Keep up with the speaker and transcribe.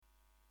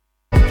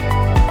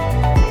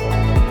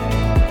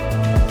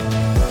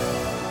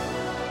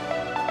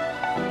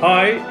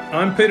Hi,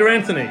 I'm Peter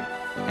Anthony.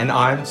 And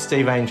I'm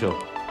Steve Angel.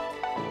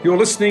 You're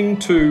listening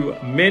to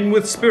Men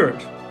with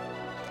Spirit.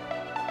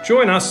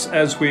 Join us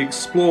as we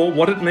explore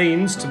what it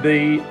means to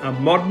be a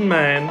modern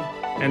man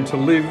and to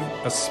live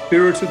a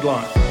spirited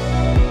life.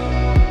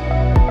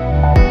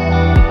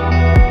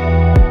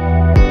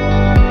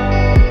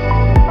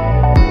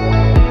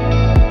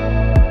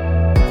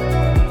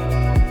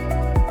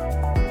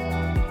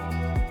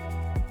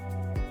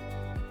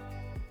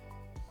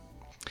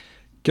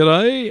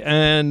 G'day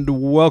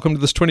and welcome to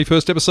this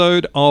 21st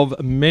episode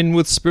of Men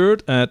with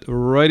Spirit at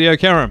Radio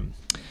Carrum.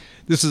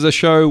 This is a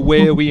show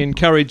where we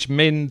encourage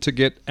men to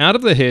get out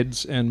of their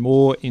heads and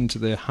more into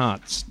their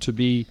hearts, to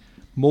be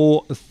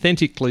more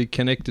authentically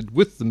connected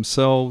with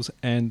themselves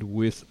and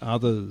with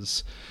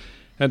others.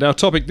 And our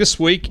topic this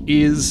week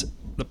is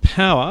the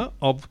power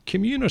of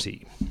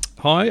community.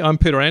 Hi, I'm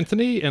Peter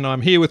Anthony and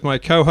I'm here with my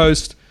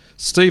co-host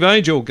Steve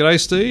Angel. G'day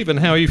Steve, and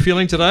how are you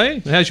feeling today?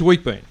 And how's your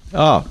week been?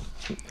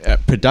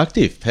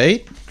 Productive,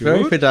 Pete. Good.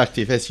 Very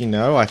productive. As you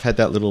know, I've had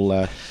that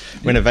little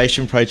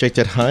renovation project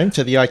at home.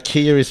 So the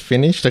IKEA is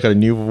finished. I've got a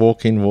new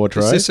walk-in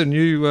wardrobe. Is this a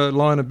new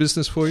line of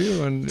business for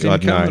you? And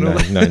God,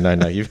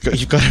 no. You've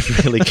got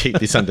to really keep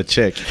this under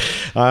check.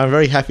 I'm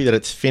very happy that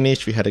it's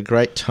finished. We had a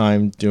great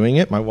time doing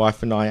it. My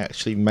wife and I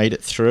actually made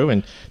it through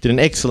and did an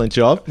excellent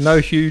job. No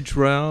huge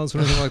rows or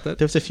anything like that?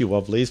 There was a few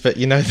wobblies, but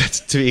that's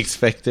to be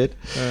expected.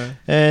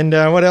 And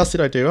what else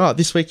did I do?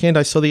 This weekend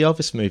I saw the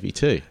Elvis movie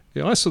too.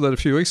 Yeah, I saw that a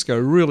few weeks ago.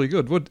 Really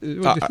good. What did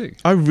you think?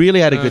 I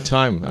really had a good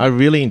time. I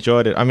really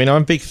enjoyed it. I mean,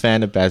 I'm a big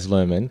fan of Baz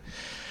Luhrmann.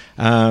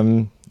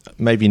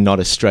 Maybe not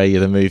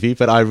Australia, the movie,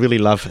 but I really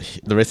love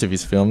the rest of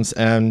his films.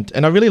 And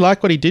I really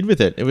like what he did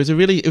with it. It was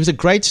a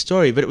great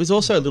story, but it was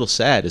also a little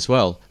sad as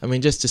well. I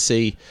mean, just to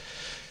see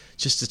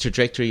the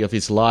trajectory of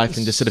his life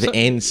and just sort of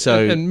end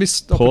so and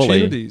missed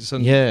poorly. Opportunities.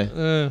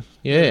 And,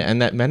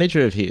 and that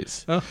manager of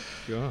his. Oh,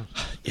 God.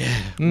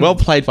 Yeah. Well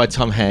played by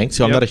Tom Hanks,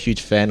 who I'm not a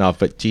huge fan of,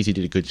 but geez, he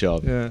did a good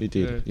job. Yeah, he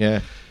did. Yeah.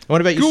 And what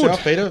about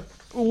yourself, Peter?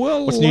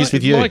 Well, what's news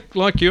with you?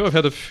 Like you, I've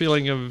had a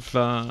feeling of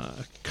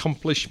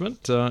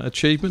accomplishment,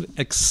 achievement,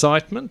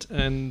 excitement,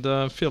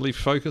 and fairly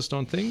focused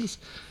on things.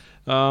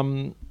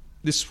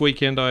 This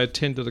weekend I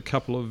attended a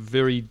couple of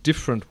very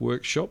different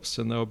workshops,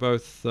 and they were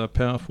both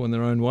powerful in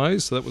their own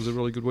ways, so that was a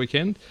really good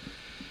weekend.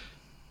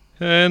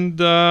 And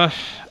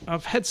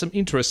I've had some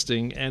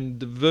interesting and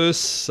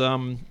diverse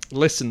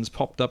lessons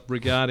popped up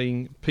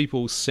regarding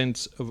people's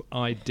sense of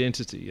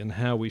identity and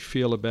how we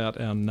feel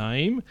about our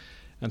name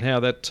and how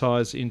that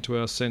ties into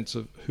our sense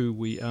of who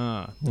we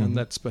are. Mm-hmm. And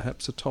that's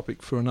perhaps a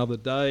topic for another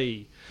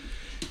day.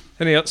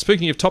 Anyhow,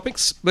 speaking of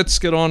topics, let's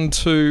get on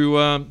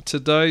to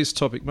today's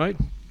topic, mate.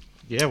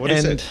 Yeah, what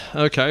is it?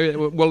 Okay,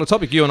 well, the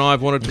topic you and I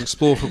have wanted to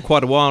explore for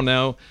quite a while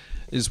now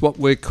is what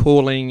we're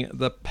calling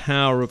the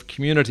power of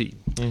community.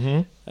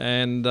 Mm-hmm.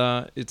 And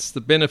it's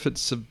the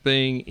benefits of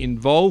being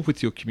involved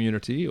with your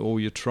community or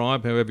your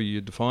tribe, however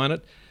you define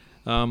it,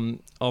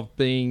 of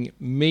being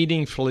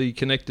meaningfully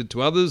connected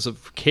to others,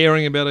 of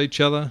caring about each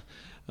other,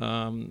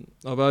 of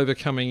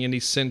overcoming any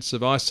sense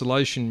of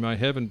isolation you may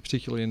have, and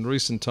particularly in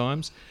recent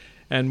times,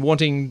 and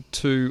wanting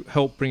to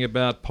help bring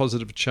about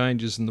positive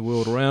changes in the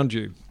world around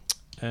you.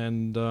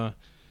 And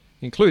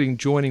including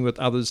joining with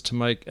others to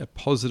make a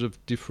positive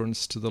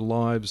difference to the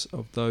lives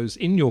of those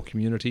in your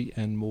community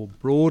and more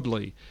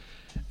broadly.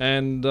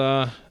 And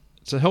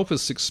to help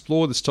us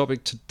explore this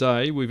topic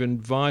today, we've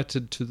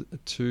invited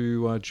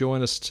to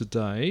join us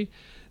today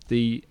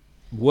the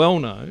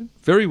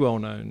very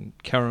well-known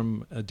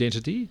Carrum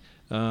identity,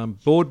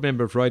 board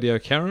member of Radio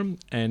Carrum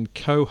and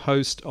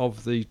co-host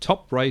of the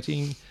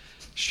top-rating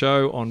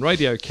show on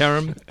Radio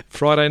Carrum,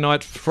 Friday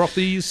Night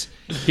Frothies.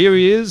 Here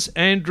he is,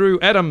 Andrew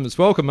Adams.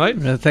 Welcome, mate.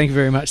 Thank you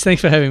very much.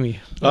 Thanks for having me.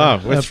 I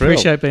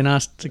appreciate being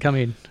asked to come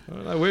in.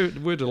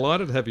 We're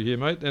delighted to have you here,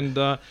 mate.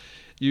 And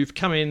you've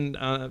come in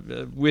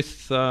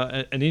with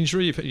an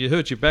injury. You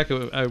hurt your back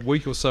a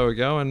week or so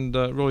ago, and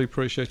really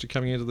appreciate you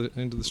coming into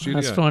the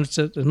studio. That's fine.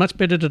 It's much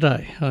better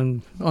today.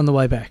 I'm on the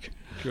way back.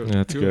 Good.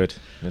 That's good.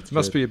 It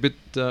must be a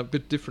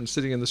bit different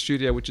sitting in the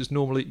studio, which is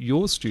normally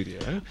your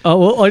studio.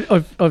 Oh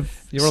well,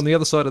 you're on the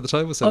other side of the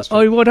table. So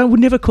I would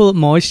never call it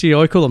my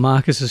studio. I call it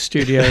Marcus's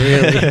studio,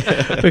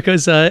 really,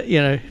 because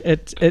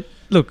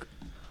Look,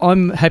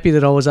 I'm happy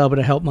that I was able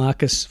to help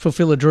Marcus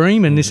fulfill a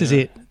dream, and this is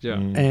it. Yeah.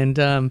 And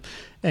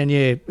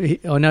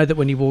I know that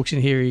when he walks in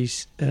here,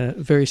 he's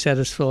very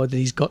satisfied that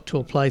he's got to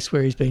a place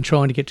where he's been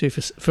trying to get to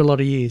for a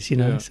lot of years.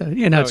 Yeah. So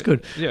it's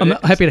good. Yeah, I'm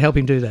happy to help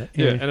him do that.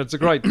 Yeah, and it's a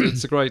great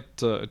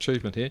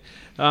achievement here.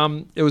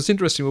 It was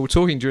interesting. We were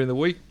talking during the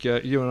week,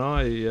 you and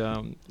I,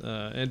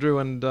 Andrew,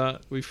 and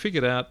we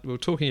figured out we were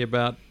talking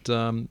about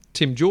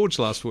Tim George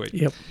last week.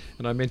 Yep.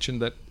 And I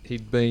mentioned that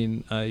he'd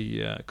been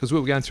because we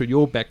were going through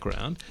your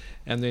background,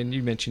 and then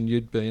you mentioned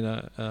you'd been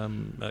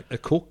a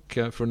cook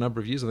for a number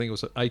of years. I think it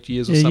was 8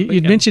 years or something.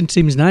 You'd mentioned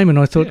Tim's name, and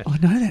I thought, I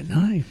know that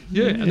name.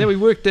 Yeah, and then we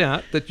worked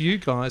out that you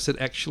guys had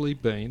actually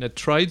been at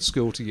trade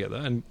school together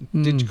and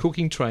did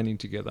cooking training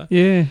together.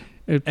 Yeah.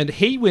 And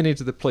he went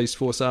into the police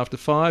force after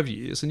 5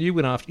 years, and you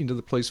went into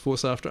the police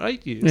force after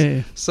 8 years.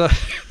 Yeah. So,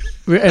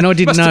 and I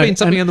didn't must know. have been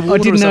something in the water I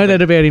didn't or know something.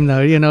 that about him,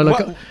 though. You know,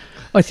 like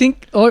I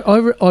think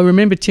I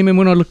remember Tim, and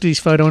when I looked at his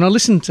photo, and I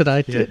listened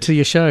today to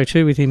your show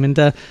too with him,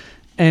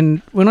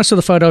 and when I saw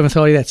the photo, I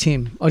thought, yeah, that's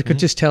him. I could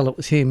just tell it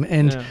was him,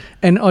 and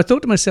I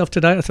thought to myself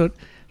today, I thought,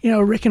 I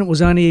reckon it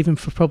was only even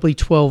for probably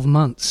 12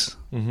 months.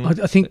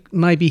 I think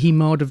maybe he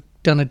might have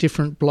done a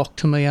different block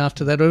to me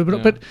after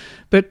that,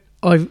 but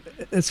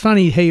it's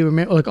funny how you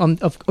remember. Like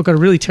I've got a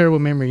really terrible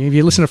memory. If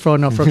you listen to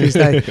Friday Night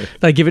Frockies,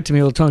 they give it to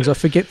me all the time because I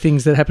forget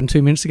things that happened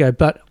 2 minutes ago.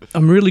 But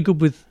I'm really good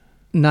with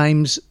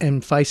names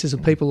and faces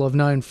of people I've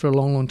known for a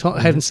long, long time.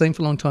 I haven't seen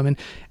for a long time.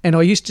 And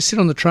I used to sit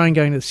on the train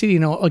going to the city,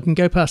 and I can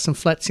go past some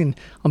flats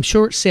I'm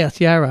sure it's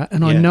South Yarra,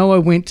 and I know I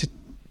went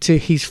to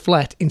his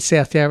flat in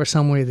South Yarra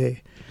somewhere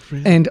there.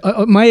 Really? And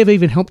I may have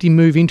even helped him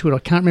move into it. I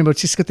can't remember.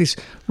 It's just got this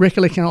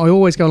recollection. I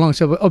always go along.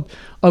 So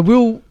I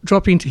will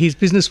drop into his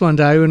business one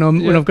day when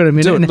I've got a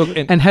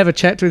minute and have a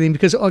chat with him,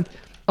 because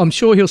I'm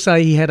sure he'll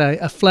say he had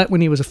a flat when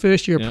he was a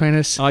first-year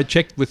apprentice. I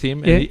checked with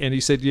him, and he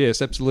said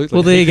yes, absolutely.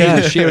 Well, there you go.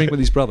 He was sharing with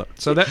his brother.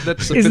 So that's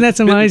that's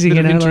amazing.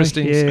 Bit of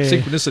interesting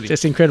synchronicity.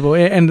 Just incredible.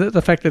 Yeah, and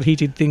the fact that he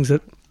did things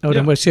that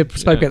we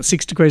spoke about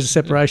 6 degrees of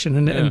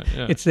separation, and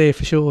it's there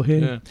for sure.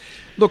 Yeah.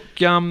 Look,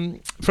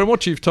 from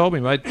what you've told me,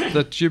 mate,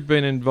 that you've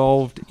been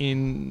involved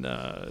in,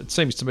 it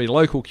seems to me,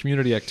 local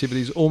community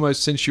activities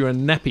almost since you were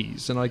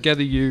nappies. And I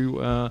gather you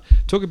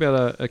talk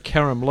about a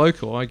Carrum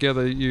local. I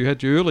gather you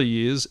had your early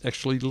years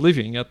actually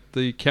living at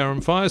the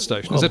Carrum fire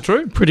station. Is that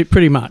true?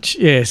 Pretty much,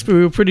 yes. We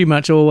were pretty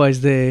much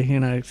always there,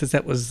 because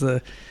that was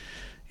the...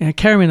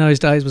 Carrum in those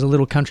days was a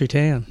little country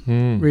town,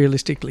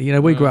 realistically.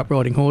 We grew up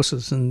riding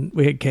horses, and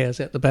we had cows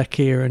out the back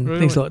here and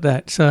things like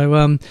that.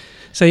 So,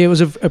 it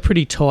was a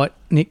pretty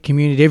tight-knit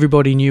community.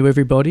 Everybody knew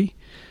everybody.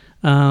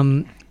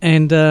 And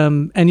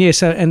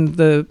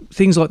the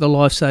things like the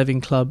Life Saving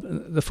Club,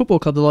 the football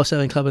club, the Life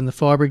Saving Club and the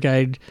Fire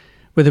Brigade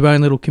were their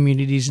own little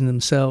communities in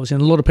themselves,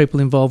 and a lot of people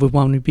involved with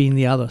one being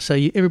the other. So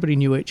everybody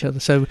knew each other.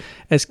 So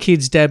as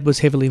kids, Dad was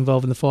heavily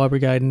involved in the fire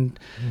brigade, and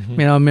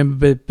I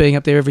remember being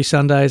up there every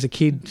Sunday as a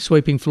kid,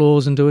 sweeping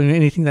floors and doing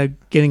anything they were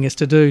getting us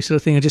to do, sort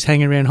of thing, and just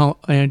hanging around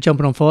and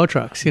jumping on fire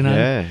trucks, as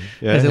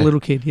a little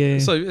kid. Yeah.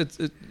 So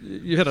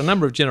you had a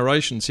number of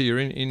generations here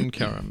in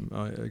Carrum,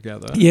 I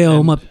gather. Yeah.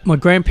 Well, my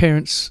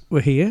grandparents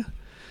were here.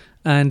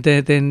 And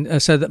then,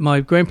 so that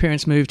my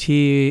grandparents moved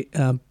here,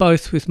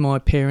 both with my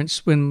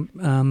parents when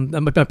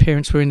my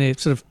parents were in their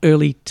sort of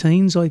early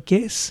teens, I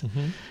guess.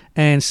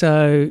 And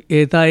so,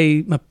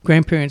 my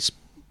grandparents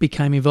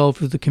became involved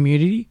with the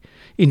community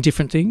in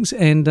different things,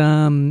 and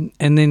then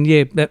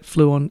that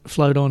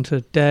flowed on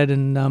to Dad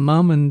and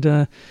Mum,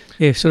 and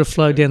sort of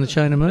flowed down the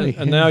chain of me.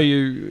 And now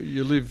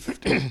you live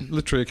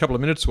literally a couple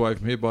of minutes away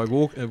from here by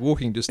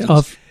walking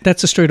distance.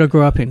 That's the street I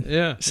grew up in.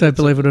 Yeah. So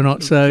believe it or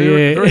not,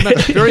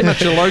 very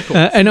much a local.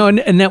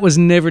 And that was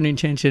never an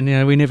intention.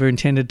 We never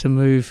intended to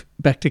move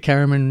back to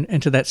Carrum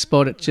and to that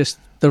spot. It just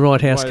the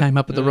right house came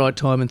up at the right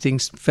time, and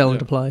things fell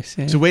into place.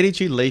 Yeah. So where did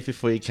you leave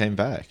before you came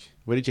back?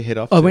 Where did you head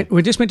off to?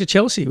 We just went to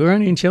Chelsea. We were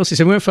only in Chelsea,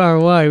 so we weren't far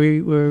away.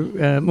 We were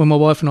when my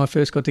wife and I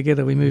first got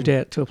together, we moved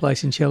out to a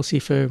place in Chelsea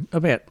for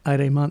about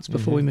 18 months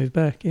before we moved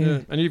back.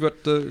 Yeah. And you've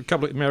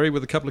got married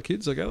with a couple of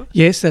kids, I gather?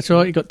 Yes, that's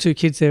right. You've got 2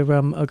 kids there.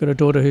 I've got a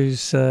daughter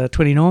who's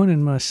 29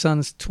 and my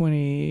son's 6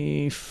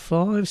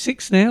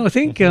 now, I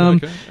think.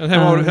 Okay. And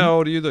how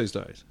old are you these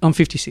days? I'm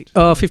 56.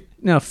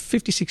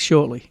 56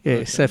 shortly. Yeah,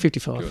 okay. So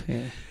 55. Good.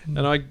 Yeah.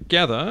 And I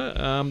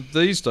gather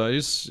these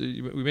days,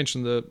 we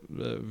mentioned the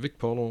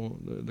VicPol or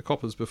the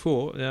coppers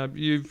before.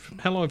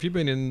 How long have you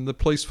been in the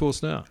police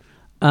force now?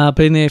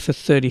 Been there for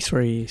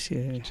 33 years.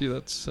 Yeah. Gee,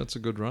 that's a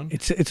good run.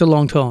 It's a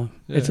long time.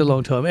 Yeah. It's a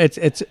long time.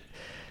 It's.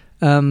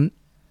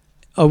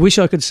 I wish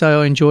I could say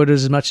I enjoyed it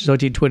as much as I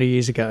did 20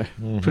 years ago.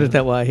 Put it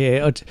that way.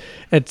 Yeah.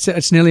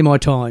 It's nearly my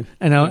time,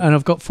 and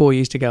I've got 4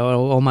 years to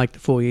go. I'll make the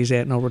 4 years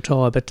out and I'll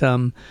retire. But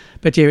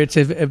yeah, it's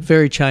a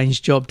very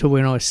changed job to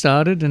when I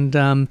started,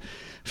 and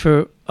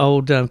for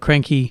old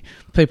cranky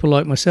people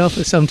like myself,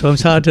 it's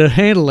sometimes hard to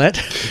handle that.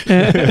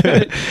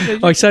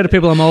 I say to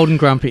people I'm old and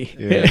grumpy.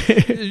 Yeah.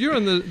 You're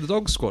in the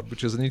dog squad,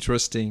 which is an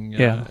interesting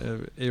area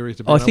to be in.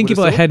 I think if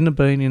I hadn't have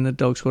been in the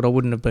dog squad, I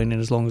wouldn't have been in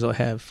as long as I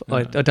have.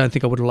 I don't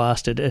think I would have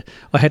lasted.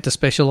 I had to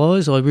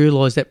specialise. I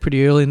realised that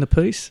pretty early in the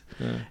piece.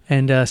 Yeah.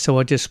 And so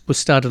I just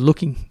started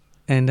looking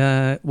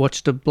and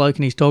watched a bloke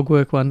in his dog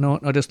work one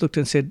night. I just looked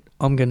and said,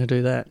 I'm going to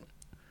do that.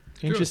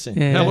 Interesting.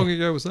 Yeah. How long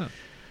ago was that?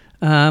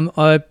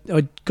 I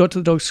got to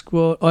the dog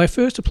squad. I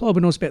first applied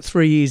when I was about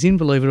 3 years in,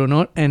 believe it or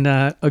not, and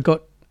I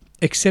got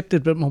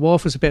accepted, but my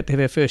wife was about to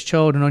have our first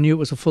child, and I knew it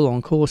was a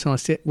full-on course, and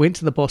I went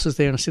to the bosses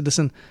there and I said,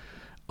 listen,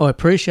 I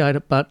appreciate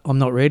it, but I'm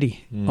not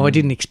ready. I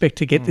didn't expect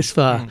to get this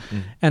far.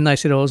 And they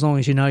said, as long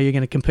as you know you're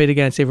going to compete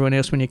against everyone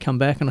else when you come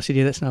back. And I said,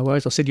 yeah, that's no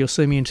worries. I said, you'll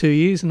see me in 2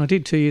 years. And I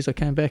did 2 years. I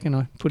came back and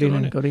I put in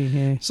and got in,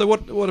 yeah. So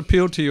what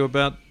appealed to you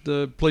about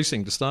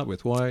policing to start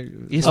with? Why?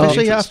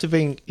 Especially after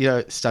being,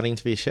 studying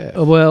to be a chef.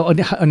 Well,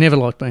 I never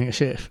liked being a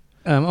chef.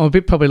 I'm a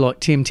bit probably like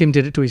Tim. Tim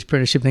did it to his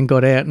apprenticeship, then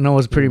got out, and I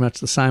was pretty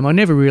much the same. I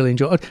never really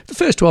enjoyed it. The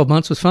first 12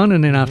 months was fun,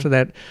 and then after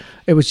that,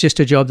 it was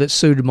just a job that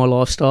suited my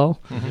lifestyle.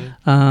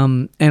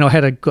 And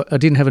I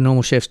didn't have a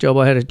normal chef's job.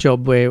 I had a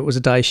job where it was a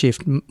day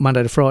shift,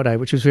 Monday to Friday,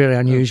 which was very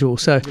unusual.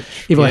 So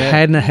if I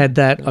hadn't had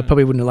that, I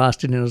probably wouldn't have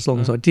lasted in it as long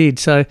as I did.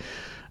 So,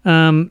 so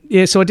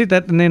I did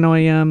that, and then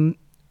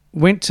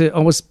I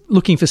was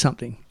looking for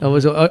something.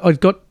 I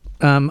got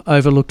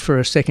overlooked for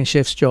a second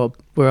chef's job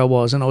where I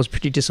was, and I was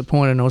pretty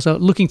disappointed. And I was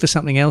looking for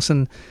something else,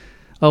 and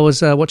I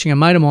was watching a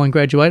mate of mine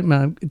graduate,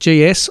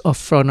 GS off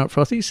Friday Night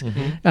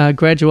Frothies,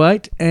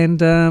 graduate,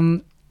 and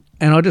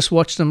I just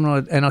watched them,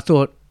 and I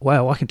thought,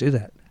 wow, I can do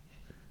that.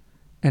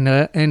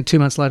 And 2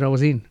 months later, I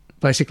was in.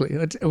 Basically,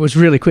 it was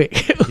really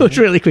quick. It was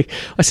really quick.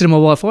 I said to my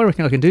wife, I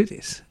reckon I can do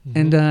this,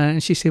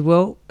 and she said,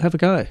 well, have a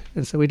go,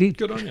 and so we did.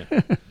 Good on you.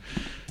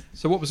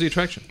 So, what was the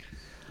attraction?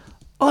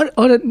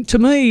 To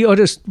me, I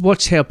just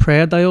watched how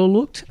proud they all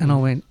looked, and I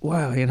went,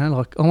 wow,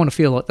 like I want to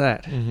feel like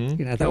that.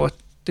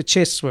 The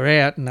chests were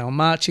out and they were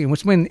marching.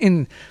 Which when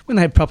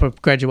they had proper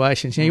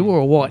graduations, you wore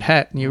a white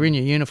hat and you were in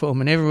your uniform,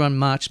 and everyone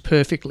marched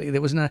perfectly. There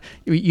was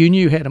you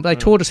knew how to. They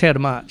taught us how to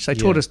march. They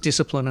taught us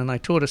discipline, and they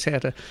taught us how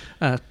to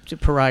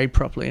parade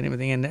properly and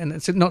everything. And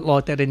it's not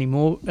like that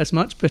anymore as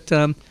much. But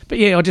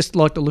yeah, I just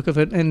liked the look of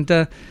it. And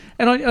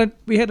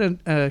we had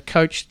a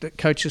coach that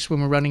coached us when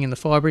we were running in the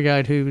fire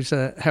brigade, who was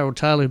Harold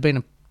Taylor, who'd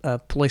been a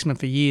policeman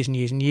for years and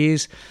years and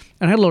years,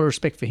 and I had a lot of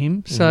respect for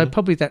him. So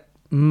probably that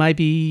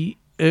maybe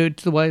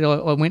urged the way that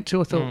I went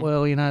to. I thought,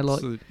 well, like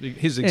so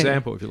his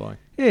example, if you like.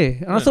 Yeah,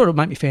 and I thought it would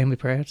make my family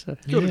proud. So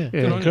good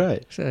on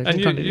great. So,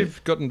 and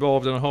you've got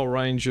involved in a whole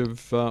range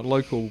of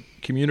local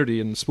community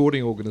and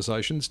sporting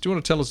organisations. Do you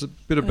want to tell us a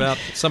bit about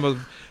some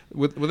of,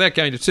 without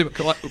going to too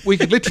much, we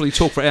could literally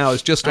talk for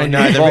hours just on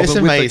your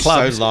involvement with the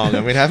clubs. Is so long. I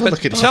mean, have a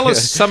look at it. Tell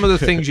us some of the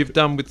things you've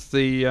done with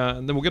the,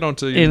 and then we'll get on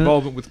to your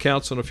involvement with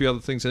council and a few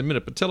other things in a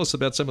minute. But tell us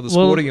about some of the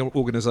sporting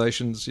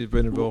organisations you've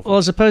been involved with. Well,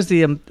 I suppose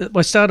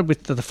I started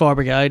with the fire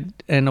brigade,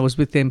 and I was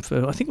with them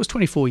for, I think it was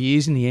 24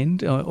 years in the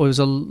end. I was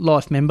a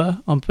life member.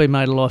 I've been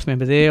made a life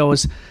member there. I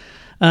was.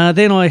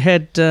 Then I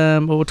had.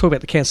 We'll talk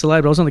about the council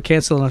later. But I was on the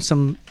council, and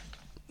some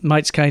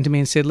mates came to me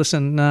and said,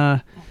 "Listen,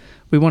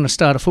 we want to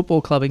start a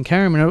football club in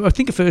Carrum." And I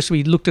think at first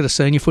we looked at a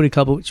senior footy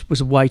club, which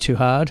was way too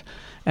hard,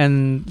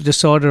 and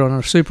decided on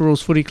a Super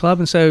Rules footy club.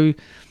 And so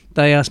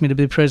they asked me to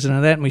be president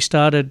of that, and we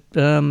started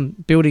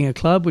building a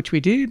club, which we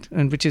did,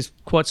 and which is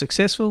quite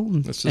successful.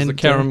 This is the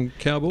Carrum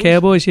Cowboys?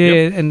 Cowboys, yeah.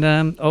 Yep. And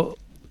I'll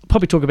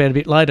probably talk about it a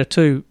bit later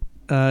too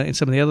in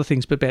some of the other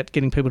things, but about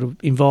getting people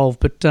involved.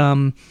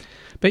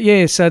 But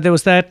yeah, so there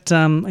was that.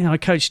 I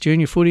coached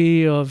junior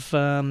footy. I've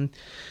been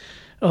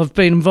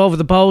involved with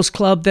the Bowls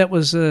Club. That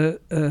was the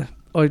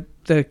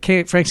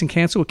Frankston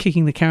Council were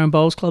kicking the Carrum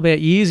Bowls Club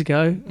out years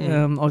ago.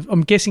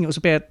 I'm guessing it was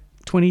about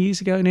 20 years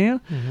ago now.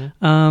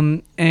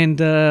 And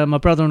my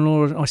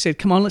brother-in-law, I said,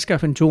 come on, let's go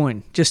up and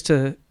join, just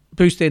to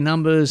boost their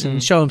numbers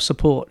and show them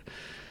support.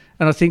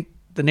 And I think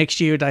the next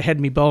year they had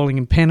me bowling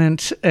in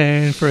pennant,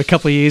 and for a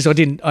couple of years, I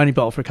only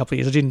bowl for a couple of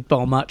years. I didn't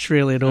bowl much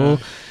really at all.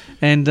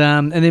 And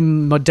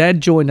then my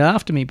dad joined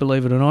after me,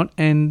 believe it or not,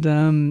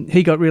 and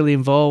he got really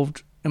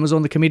involved and was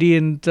on the committee.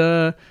 And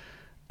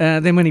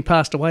then when he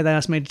passed away, they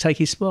asked me to take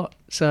his spot.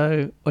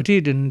 So I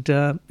did, and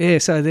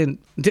so then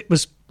it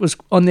was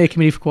on their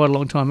committee for quite a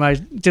long time. I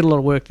did a lot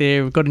of work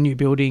there. We've got a new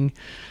building.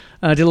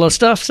 Did a lot of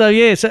stuff. So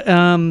yeah. So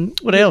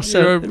what else?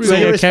 So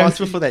you're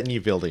responsible for that new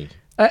building.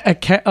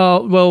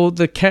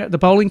 The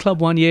bowling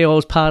club one, I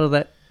was part of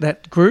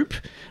that group.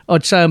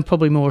 I'd say I'm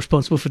probably more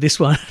responsible for this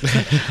one.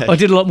 I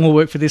did a lot more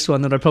work for this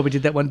one than I probably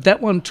did that one. That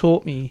one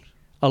taught me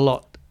a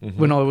lot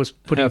when I was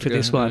putting for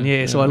this one.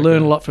 So I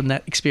learned a lot from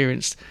that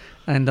experience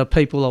and the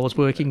people I was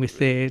working with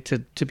there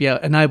to be able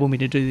to enable me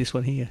to do this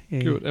one here. Yeah.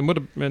 Good.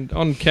 And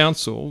on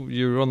council,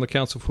 you were on the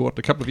council for what,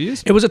 a couple of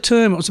years? It was a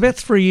term. It was about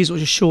 3 years. It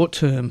was a short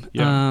term.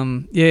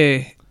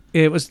 Yeah.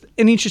 It was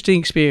an interesting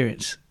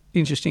experience.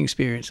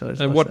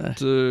 And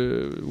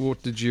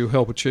what did you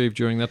help achieve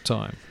during that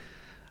time?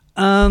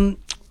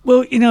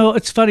 Well,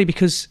 it's funny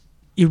because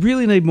you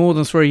really need more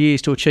than 3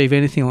 years to achieve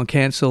anything on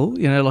council.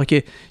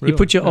 You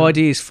put your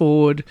ideas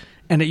forward,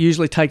 and it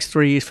usually takes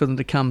 3 years for them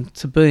to come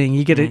to being.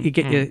 You get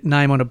your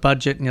name on a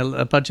budget and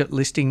a budget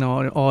listing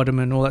item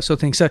and all that sort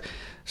of thing.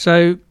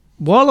 So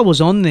while I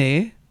was on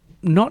there,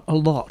 not a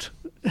lot.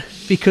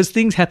 Because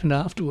things happened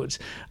afterwards.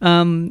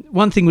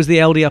 One thing was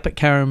the LD up at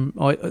Carrum.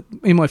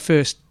 In my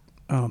first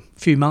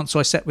few months,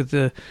 I sat with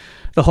the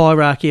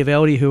hierarchy of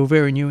LD, who were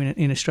very new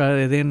in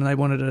Australia then, and they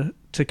wanted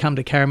to come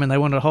to Carrum, and they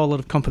wanted a whole lot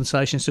of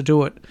compensations to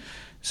do it.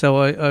 So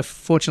I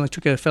fortunately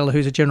took a fellow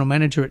who's a general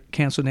manager at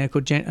council now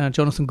called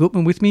Jonathan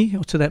Gutman with me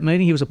to that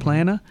meeting. He was a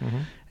planner. Mm-hmm.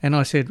 And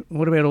I said,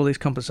 what about all these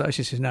compensations?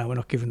 He says, no, we're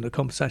not giving the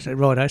compensation. I said,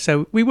 righto.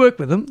 So we worked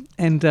with them,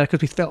 and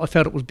because I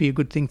felt it would be a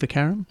good thing for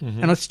Carrum.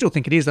 Mm-hmm. And I still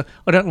think it is.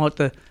 I don't like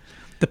the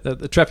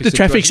traffic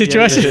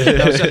situation.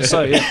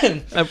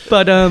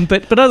 But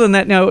other than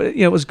that, no,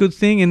 it was a good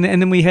thing. And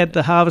then we had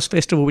the Harvest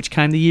Festival, which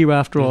came the year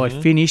after I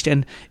finished,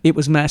 and it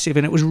was massive,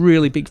 and it was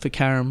really big for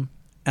Carrum.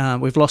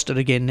 We've lost it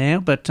again now,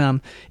 but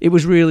it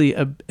was really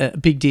a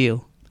big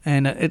deal,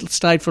 and it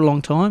stayed for a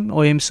long time.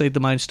 I emceed the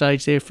main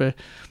stage there for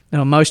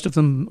most of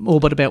them,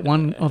 all but about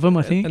one of them,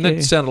 I think. And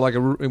that sounded like,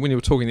 when you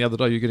were talking the other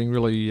day, you're getting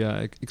really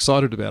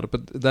excited about it,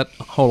 but that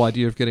whole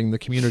idea of getting the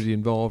community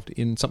involved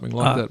in something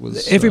like that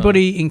was...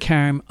 Everybody in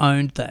Carrum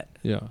owned that.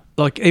 Yeah.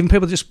 Like, even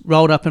people just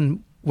rolled up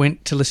and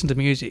went to listen to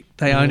music.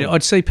 They owned it.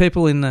 I'd see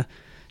people in the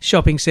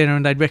shopping centre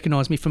and they'd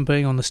recognise me from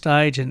being on the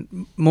stage,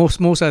 and more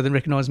so than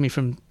recognise me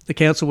from the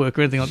council work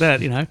or anything like that,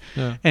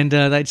 Yeah. And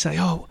they'd say,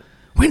 oh,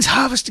 when's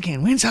Harvest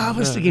again? Yeah,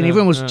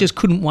 Everyone just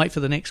couldn't wait for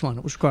the next one.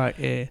 It was great,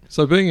 yeah.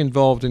 So being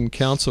involved in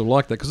council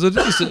like that, because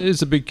it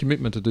is a big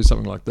commitment to do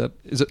something like that.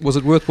 Was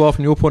it worthwhile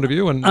from your point of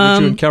view, and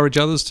would you encourage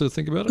others to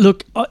think about it?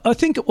 Look, I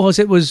think it was.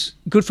 It was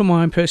good for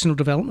my own personal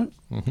development.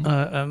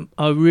 Mm-hmm.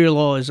 I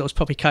realised I was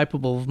probably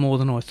capable of more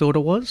than I thought I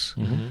was.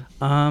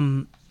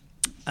 Mm-hmm.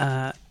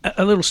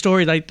 A little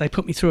story, they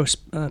put me through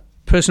a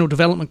personal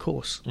development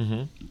course.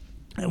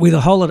 With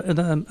a whole lot of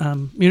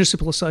the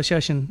Municipal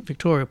Association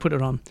Victoria put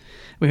it on.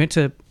 We went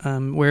to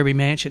Werribee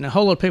Mansion. A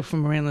whole lot of people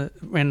from around the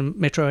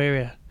metro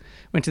area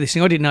went to this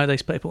thing. I didn't know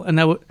these people, and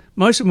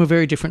most of them were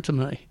very different to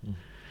me.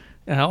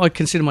 I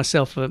consider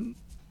myself a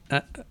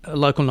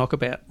local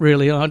knockabout.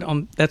 Really,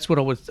 that's what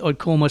I'd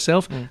call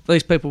myself.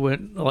 These people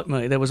weren't like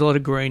me. There was a lot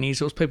of greenies.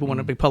 There was people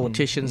wanting to be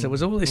politicians. There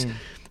was all this.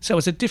 So it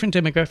was a different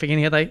demographic.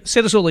 Anyhow, they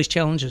set us all these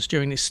challenges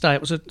during this stay.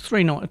 It was a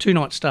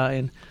 2-night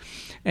stay,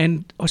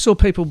 and I saw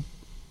people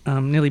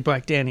nearly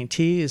break down in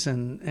tears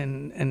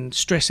and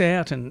stress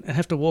out and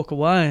have to walk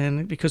away,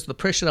 and because of the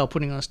pressure they were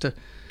putting on us to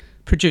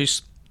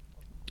produce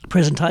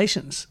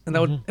presentations, and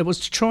it was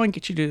to try and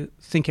get you to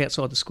think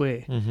outside the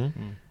square.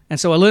 And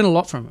so I learned a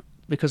lot from it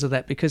because of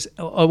that, because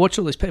I watched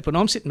all these people and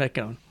I'm sitting back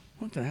going,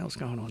 what the hell's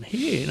going on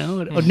here?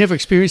 I'd never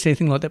experienced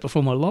anything like that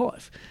before in my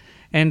life.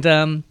 And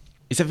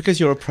is that because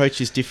your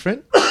approach is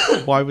different?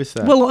 Why was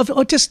that? Well,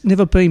 I've just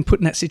never been put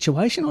in that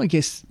situation, I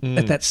guess,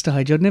 at that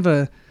stage. I'd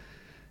never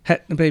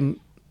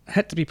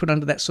had to be put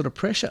under that sort of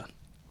pressure.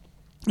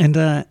 And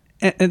the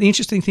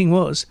interesting thing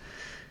was,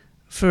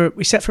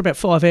 we sat for about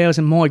 5 hours,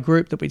 and my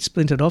group that we'd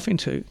splintered off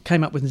into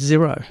came up with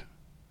 0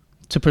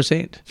 to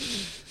present.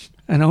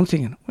 And I'm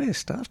thinking, we're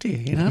stuffed here,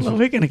 like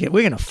we're going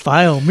to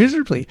fail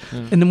miserably.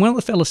 And then one of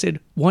the fellas said,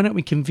 why don't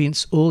we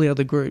convince all the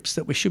other groups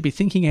that we should be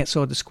thinking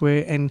outside the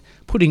square and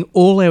putting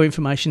all our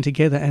information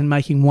together and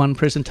making one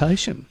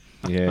presentation?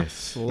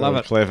 Yes, love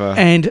it. Clever.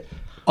 And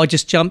I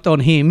just jumped on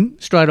him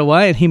straight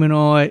away, and him and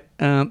I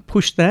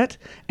pushed that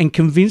and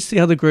convinced the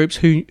other groups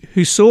who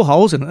saw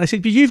holes in it. They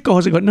said, but you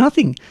guys have got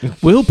nothing.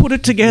 We'll put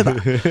it together.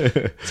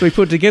 So we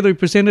put it together, we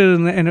presented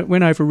it, and it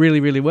went over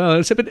really, really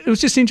well. So, but it was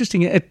just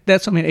interesting.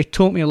 It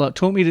taught me a lot. It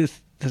taught me to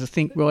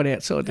think right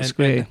outside the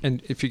square.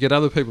 And if you get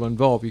other people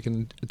involved, you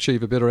can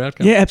achieve a better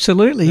outcome. Yeah,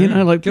 absolutely.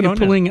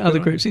 Pulling other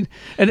groups in.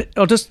 And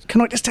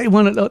can I just tell you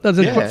one? There's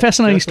a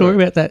fascinating story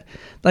about that.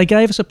 They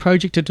gave us a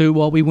project to do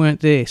while we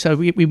weren't there. So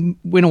we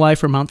went away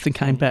for a month and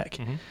came back.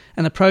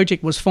 And the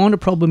project was find a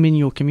problem in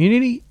your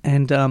community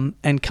and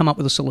come up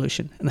with a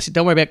solution. And they said,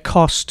 don't worry about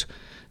cost.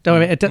 Don't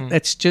worry about it.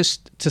 That's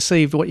just to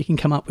see what you can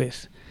come up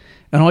with.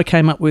 And I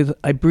came up with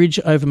a bridge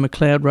over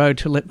McLeod Road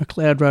to let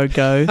McLeod Road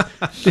go.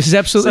 This is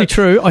absolutely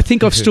true. I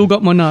think I've still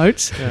got my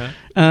notes.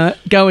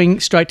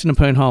 Going straight to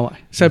Napoon Highway.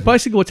 So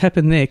basically what's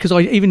happened there, because I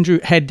even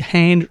had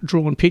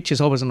hand-drawn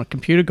pictures. I was on a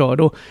computer guide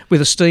or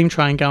with a steam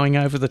train going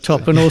over the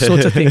top and all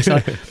sorts of things.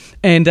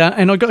 And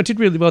I did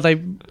really well.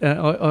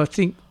 I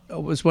think I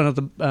was one of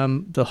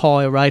the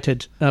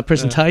higher-rated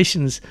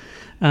presentations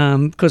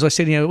because I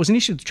said, it was an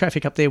issue. The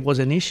traffic up there was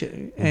an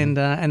issue, and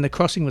the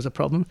crossing was a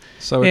problem.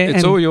 So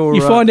it's all your...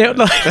 You find out...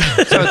 so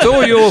it's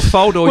all your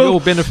fault or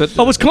your benefit.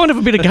 I was kind of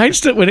a bit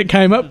against it when it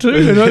came up too.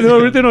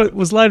 And then I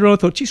was later on, I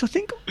thought, geez, I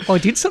think I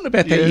did something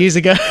about that years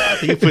ago.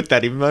 You put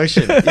that in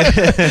motion.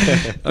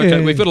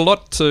 Okay, we've got a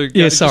lot to go.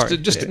 Yeah, sorry.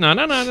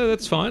 No,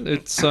 that's fine.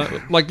 It's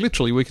like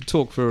literally we could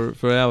talk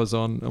for hours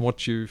on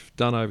what you've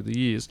done over the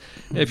years.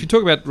 If you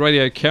talk about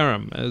Radio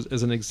Carrum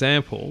as an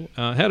example,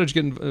 how did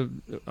you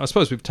get I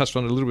suppose we've touched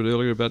on it a little bit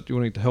earlier about you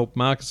wanting to help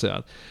Marcus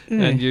out,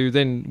 and you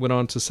then went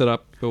on to set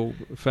up or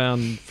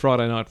found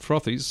Friday Night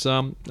Frothies.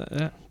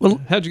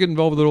 How did you get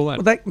involved with all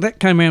that? Well, that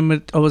came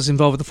around. I was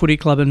involved with the footy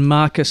club, and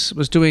Marcus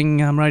was doing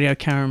Radio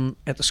Carrum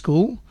at the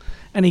school,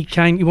 and he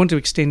wanted to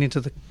extend into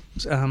the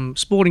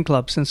sporting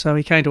clubs, and so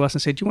he came to us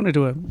and said, do you want to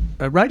do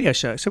a radio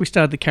show? So we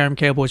started the Carrum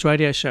Cowboys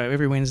radio show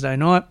every Wednesday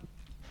night.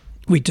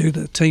 We do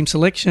the team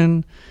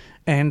selection,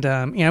 and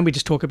we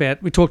just talk to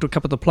a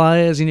couple of the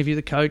players, interview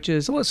the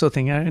coaches, all that sort of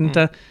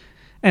thing.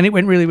 And it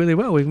went really, really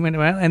well. We went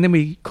out and then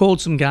we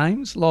called some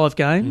games, live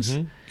games.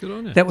 Mm-hmm. Good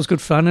on you. That was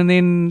good fun. And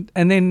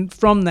then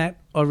from that,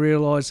 I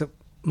realised that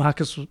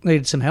Marcus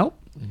needed some help.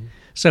 Mm-hmm.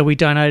 So we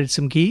donated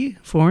some gear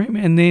for him.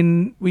 And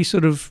then we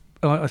sort of,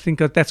 I think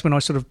that's when I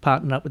sort of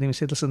partnered up with him and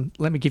said, listen,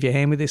 let me give you a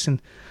hand with this,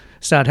 and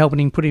started helping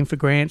him put in for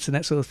grants and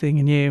that sort of thing.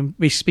 And yeah,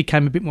 we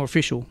became a bit more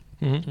official.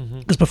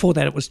 Because before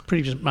that, it was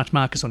pretty much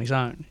Marcus on his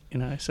own, you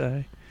know.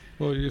 So,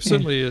 well, you've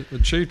certainly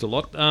achieved a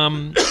lot.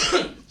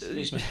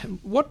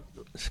 What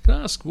can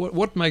I ask?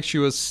 What makes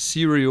you a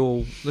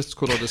serial? Let's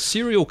call it a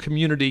serial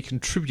community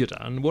contributor,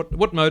 and what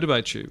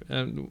motivates you?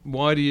 And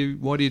why do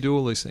you do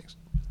all these things?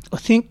 I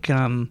think,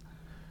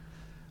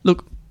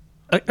 look,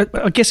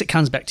 I guess it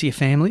comes back to your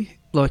family.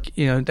 Like,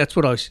 you know, that's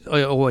what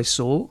I always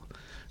saw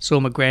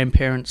my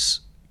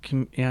grandparents,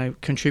 you know,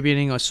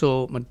 contributing. I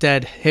saw my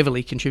dad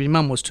heavily contributing.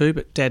 Mum was too,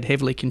 but Dad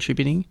heavily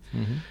contributing.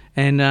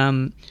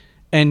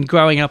 And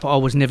growing up, I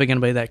was never going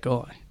to be that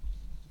guy.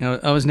 You know,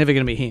 I was never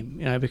going to be him.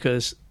 You know,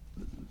 because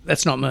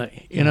that's not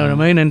me. You know what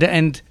I mean?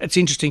 And it's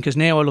interesting because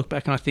now I look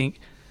back and I think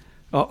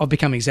I've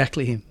become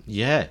exactly him.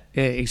 Yeah.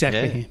 Yeah,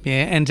 exactly him.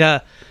 Yeah, and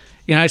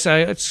you know, so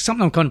it's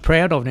something I'm kind of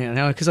proud of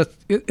now. Because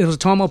it was a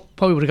time I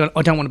probably would have gone,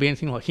 I don't want to be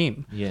anything like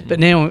him. Yeah. But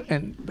now,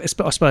 and I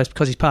suppose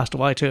because he's passed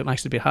away too, it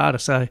makes it a bit harder.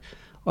 So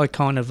I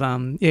kind of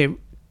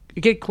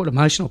get quite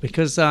emotional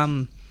because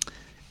I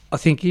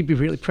think he'd be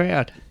really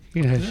proud.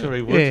 You know, Sure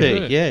he would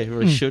be. Yeah,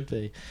 or he should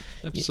be.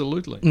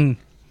 Absolutely.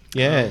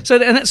 Yeah.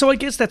 So I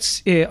guess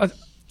that's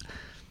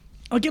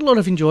I get a lot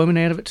of enjoyment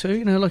out of it too.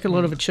 You know, like a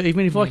lot of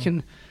achievement. If I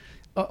can,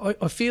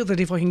 I feel that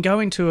if I can go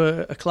into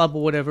a club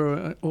or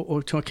whatever,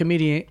 or to a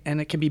committee,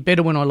 and it can be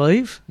better when I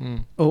leave,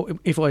 or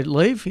if I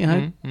leave, you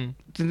know,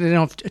 then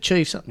I've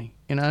achieved something.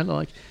 You know,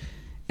 like.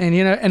 And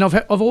you know, and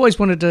I've always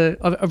wanted to.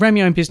 I ran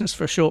my own business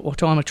for a short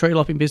time, a tree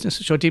lopping business,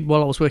 which I did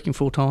while I was working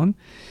full time.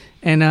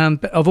 And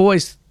but I've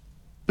always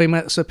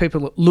been so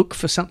people look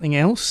for something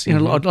else. You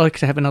know, I'd like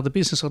to have another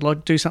business. I'd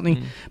like to do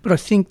something. But I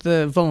think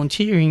the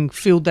volunteering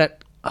filled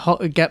that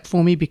gap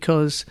for me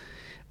because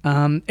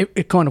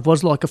it kind of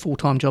was like a full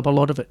time job. A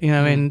lot of it, you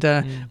know. And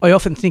I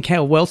often think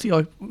how wealthy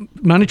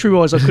monetary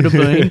wise I could have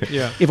been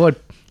if I'd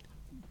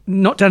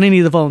not done any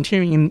of the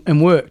volunteering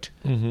and worked.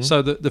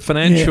 So the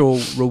financial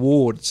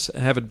rewards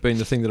haven't been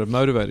the thing that have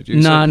motivated you?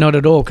 No, not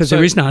at all, because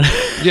there is none.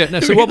 Yeah. No,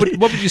 so what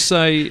would you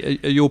say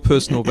are your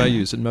personal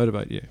values that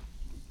motivate you?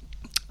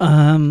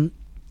 I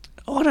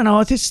don't know.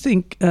 I just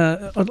think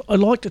I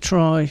like to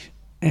try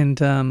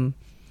and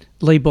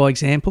lead by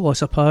example, I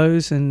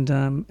suppose,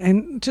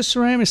 and just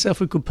surround myself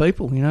with good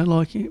people. You know,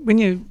 like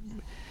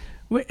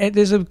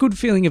there's a good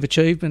feeling of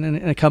achievement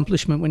and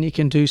accomplishment when you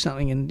can do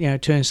something and, you know,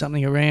 turn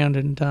something around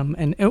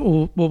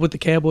or with the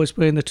Cowboys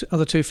being the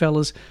other two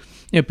fellas,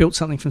 you know, built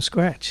something from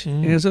scratch.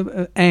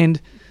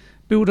 And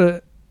build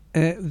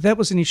that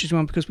was an interesting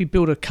one because we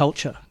built a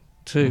culture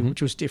too,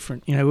 which was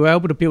different. You know, we were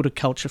able to build a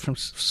culture from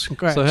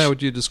scratch. So how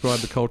would you describe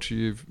the culture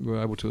you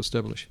were able to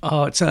establish?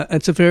 Oh, it's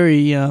a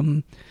very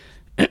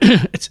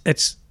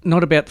it's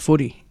not about the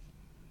footy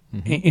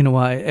in a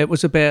way. It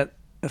was about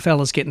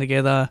fellas getting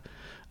together.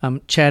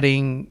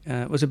 Chatting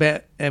was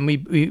about, and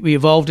we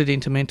evolved it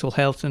into mental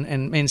health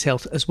and men's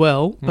health as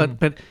well.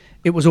 But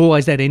it was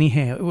always that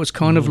anyhow. It was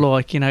kind of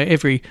like, you know,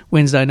 every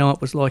Wednesday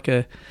night was like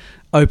a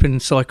open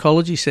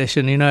psychology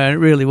session. You know, and it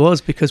really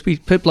was because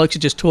blokes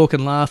would just talk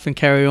and laugh and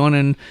carry on,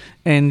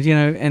 and you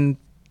know, and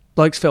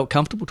blokes felt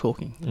comfortable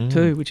talking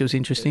too, which was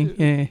interesting.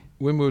 Yeah.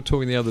 When we were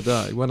talking the other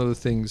day, one of the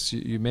things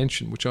you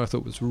mentioned, which I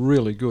thought was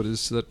really good,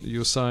 is that you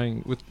were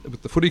saying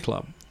with the footy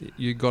club,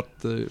 you got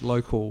the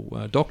local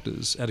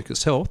doctors,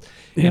 Atticus Health,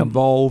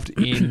 involved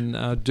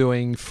in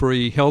doing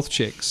free health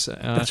checks.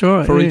 That's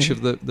right, for each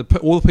of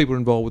all the people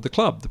involved with the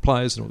club, the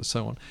players and all this,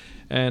 so on.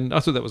 And I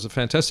thought that was a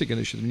fantastic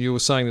initiative. And you were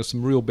saying there's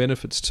some real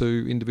benefits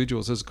to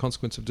individuals as a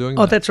consequence of doing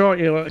that. Oh, that's right.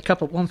 You know,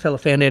 one fella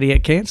found out he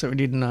had cancer and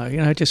didn't know. You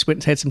know, just went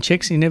and had some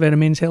checks. He never had a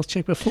men's health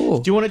check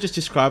before. Do you want to just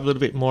describe a little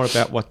bit more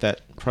about what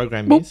that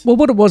program is? Well,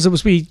 what it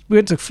was we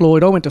went to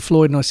Floyd. I went to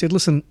Floyd and I said,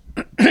 listen,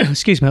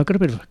 excuse me, I've got a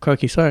bit of a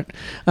croaky throat.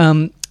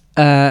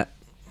 I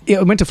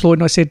went to Floyd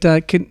and I said,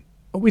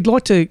 we'd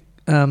like to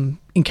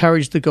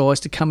encourage the guys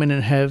to come in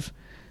and have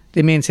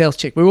their men's health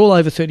check. We're all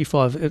over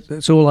 35.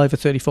 It's all over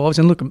 35s.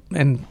 And look,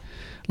 and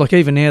like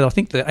even now, I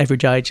think the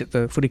average age at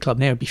the footy club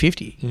now would be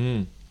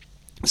 50.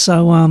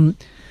 So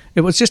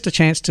it was just a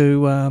chance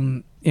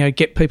to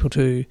get people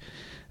to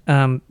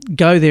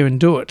go there and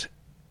do it.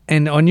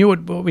 And I knew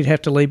we'd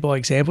have to lead by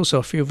example. So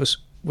a few of us,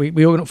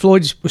 we all,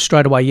 Floyd was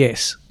straight away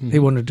yes, he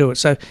wanted to do it.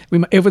 So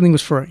everything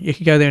was free. You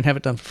could go there and have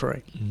it done for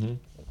free.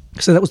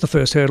 So that was the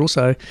first hurdle.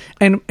 So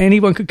and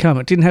anyone could come.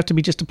 It didn't have to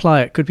be just a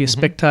player. It could be a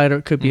spectator.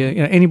 It could be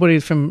anybody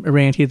from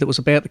around here that was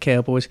about the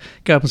Cowboys.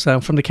 Go up and say, I'm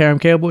from the Carrum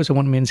Cowboys. I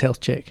want a men's health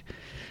check.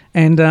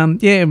 And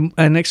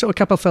next a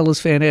couple of fellas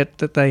found out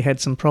that they had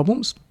some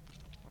problems.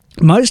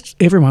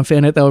 Everyone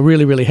found out they were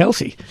really, really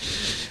healthy,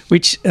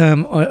 which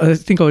I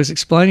think I was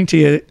explaining to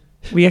you.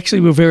 We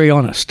actually were very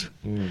honest.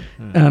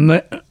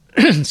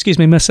 Excuse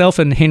me, myself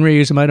and Henry,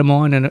 who's a mate of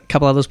mine, and a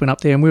couple others went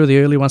up there, and we were the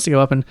early ones to go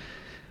up and.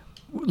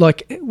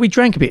 Like, we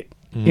drank a bit,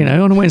 You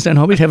know, on a Wednesday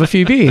night we'd have a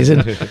few beers,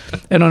 and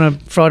on a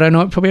Friday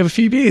night probably have a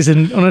few beers,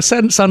 and on a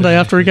Sunday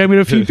after a game we'd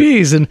have a few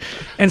beers, and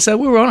so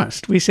we were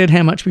honest. We said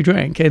how much we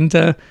drank, and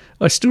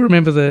I still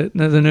remember the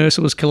nurse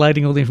who was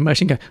collating all the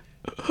information. Go,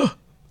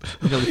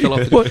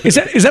 well, is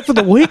that for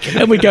the week?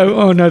 And we go,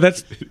 oh no,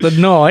 that's the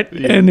night,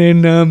 and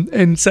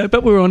then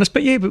but we were honest.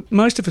 But yeah, but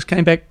most of us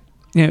came back.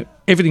 You know,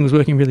 everything was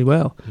working really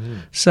well.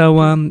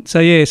 But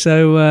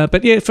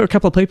yeah, for a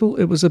couple of people,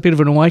 it was a bit of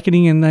an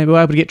awakening, and they were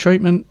able to get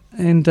treatment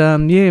and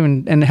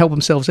help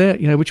themselves out.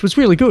 You know, which was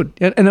really good.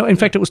 And in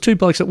fact, it was two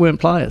blokes that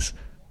weren't players,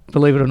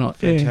 believe it or not.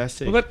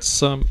 Fantastic. Yeah. Well,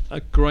 that's a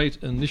great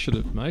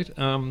initiative, mate.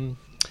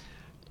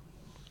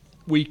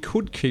 We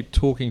could keep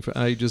talking for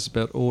ages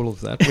about all of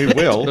that. We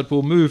will, but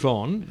we'll move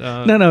on.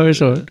 No, it's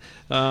all right.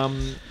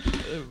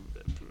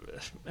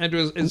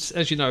 Andrew,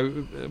 as you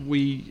know,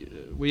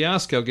 we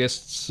ask our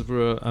guests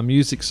for a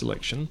music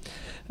selection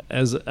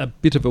as a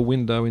bit of a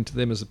window into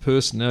them as a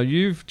person. Now,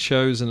 you've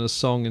chosen a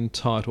song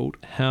entitled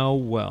 "How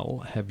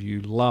Well Have You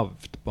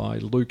Loved" by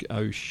Luke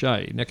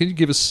O'Shea. Now, can you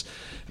give us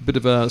a bit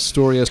of a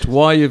story as to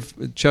why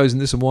you've chosen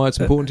this and why it's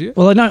important to you?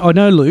 Well, I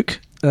know Luke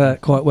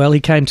quite well. He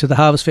came to the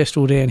Harvest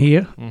Festival down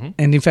here,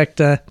 and in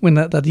fact, when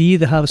the year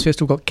the Harvest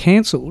Festival got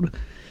cancelled,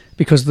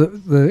 because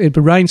it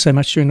rained so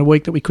much during the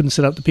week that we couldn't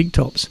set up the pig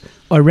tops,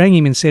 I rang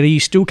him and said, "Are you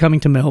still coming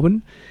to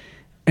Melbourne?"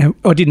 And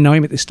I didn't know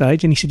him at this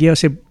stage, and he said, "Yeah." I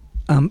said,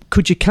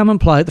 "Could you come and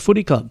play at the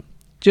footy club?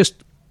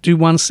 Just do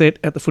one set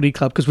at the footy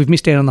club because we've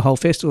missed out on the whole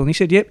festival." And he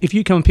said, "Yep, if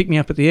you come and pick me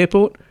up at the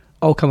airport,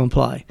 I'll come and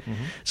play."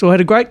 So I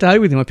had a great day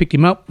with him. I picked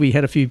him up. We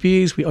had a few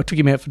beers. I took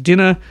him out for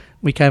dinner.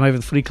 We came over to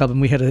the footy club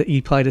and he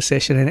played a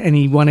session and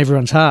he won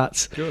everyone's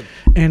hearts. Good.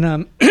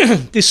 And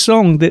this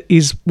song that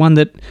is one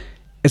that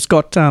it's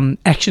got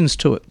actions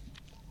to it.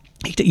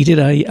 He did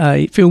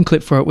a film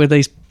clip for it where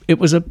it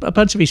was a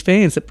bunch of his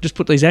fans that just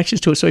put these actions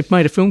to it. So he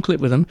made a film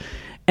clip with them.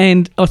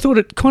 And I thought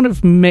it kind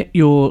of met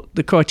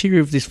the criteria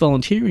of this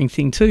volunteering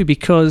thing too,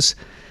 because,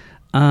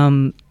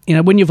 when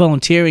you're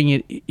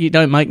volunteering, you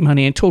don't make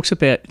money, and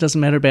it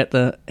doesn't matter about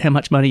how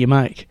much money you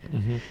make.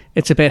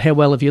 It's about how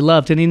well have you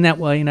loved. And in that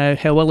way,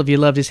 how well have you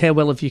loved is how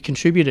well have you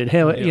contributed,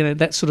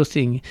 that sort of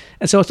thing.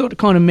 And so I thought it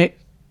kind of met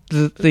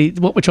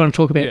what we're trying to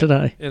talk about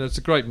today. And it's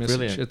a great message.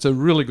 Brilliant. It's a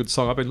really good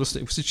song. I've been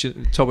listening, since you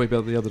told me about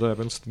it the other day, I've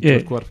been listening to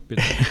it quite a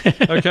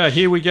bit. Okay,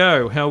 here we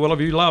go. How well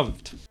have you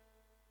loved?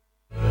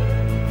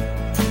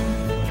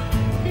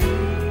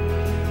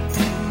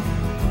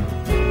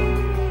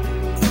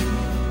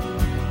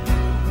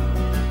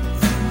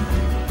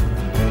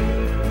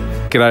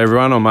 G'day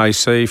everyone, I'm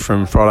AC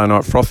from Friday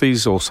Night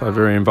Frothies, also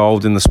very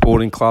involved in the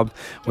sporting club.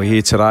 We're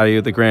here today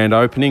at the grand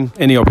opening.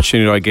 Any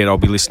opportunity I get, I'll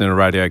be listening to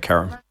Radio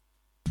Carrum.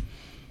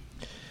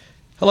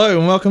 Hello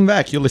and welcome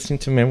back. You're listening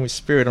to Men with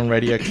Spirit on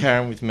Radio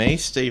Carrum with me,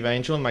 Steve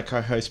Angel, and my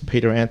co-host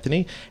Peter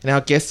Anthony. And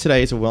our guest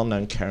today is a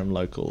well-known Carrum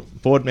local,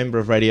 board member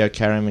of Radio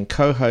Carrum and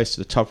co-host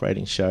of the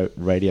top-rating show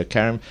Radio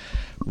Carrum,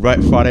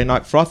 Friday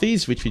Night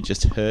Frothies, which we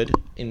just heard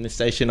in the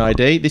station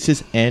ID. This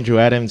is Andrew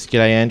Adams.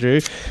 G'day, Andrew.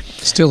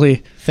 Still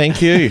here.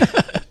 Thank you.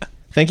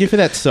 Thank you for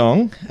that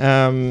song.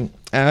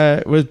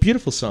 It was a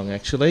beautiful song,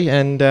 actually,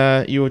 and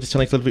you were just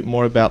telling us a little bit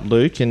more about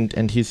Luke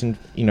and his,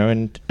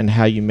 and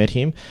how you met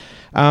him.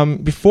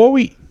 Before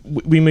we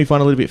move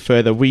on a little bit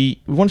further, we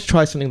want to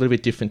try something a little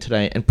bit different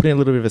today and put in a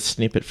little bit of a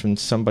snippet from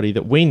somebody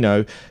that we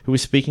know who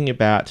is speaking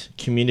about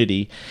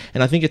community,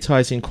 and I think it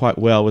ties in quite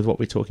well with what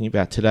we're talking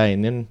about today,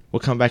 and then we'll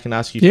come back and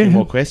ask you a few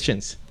more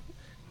questions.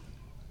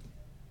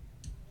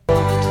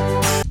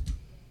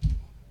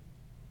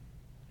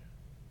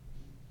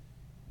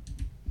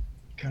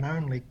 Can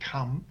only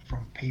come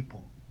from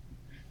people.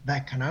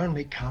 That can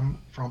only come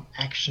from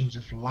actions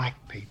of like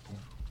people.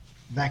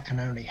 That can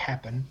only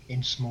happen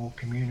in small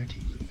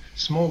communities.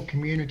 Small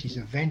communities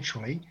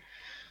eventually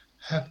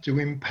have to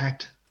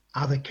impact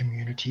other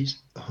communities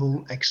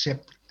who'll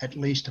accept at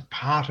least a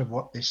part of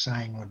what they're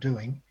saying or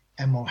doing,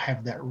 and will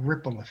have that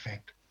ripple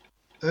effect.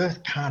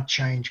 Earth can't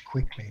change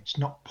quickly. It's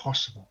not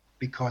possible,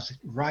 because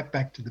right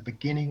back to the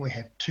beginning, we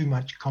have too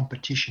much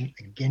competition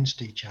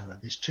against each other.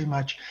 There's too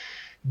much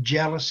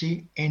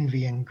jealousy,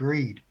 envy, and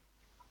greed.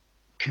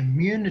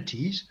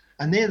 Communities,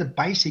 and they're the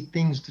basic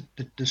things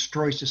that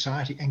destroy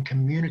society, and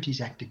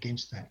communities act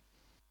against that.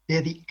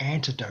 They're the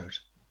antidote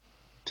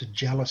to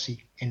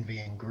jealousy, envy,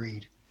 and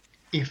greed,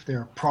 if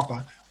they're a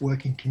proper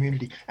working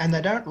community. And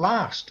they don't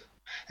last.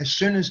 As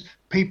soon as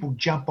people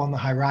jump on the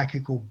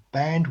hierarchical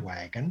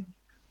bandwagon,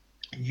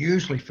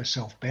 usually for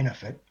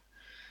self-benefit,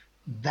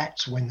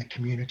 that's when the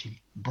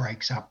community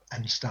breaks up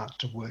and starts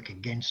to work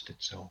against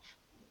itself.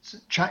 So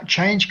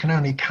change can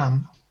only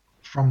come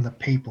from the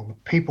people.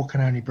 The people can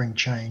only bring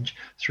change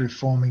through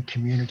forming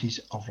communities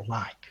of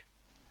like,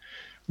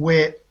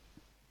 where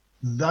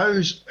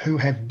those who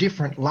have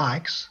different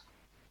likes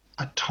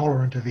are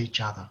tolerant of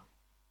each other.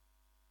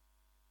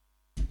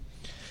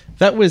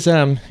 That was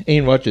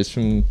Ian Rogers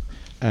from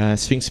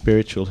Sphinx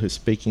Spiritual, who's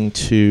speaking on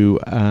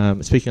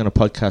a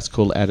podcast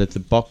called Out of the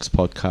Box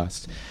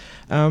podcast.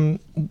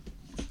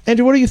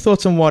 Andrew, what are your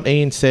thoughts on what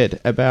Ian said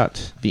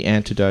about the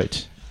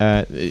antidote?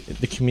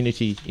 The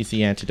community is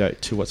the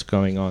antidote to what's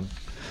going on.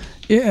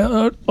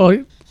 Yeah,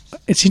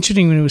 it's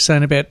interesting when you were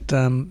saying about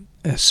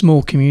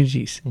small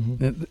communities,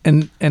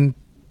 and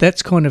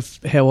that's kind of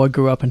how I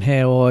grew up and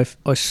how I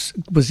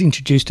was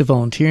introduced to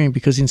volunteering,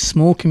 because in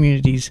small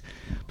communities,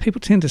 people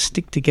tend to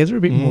stick together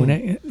a bit more.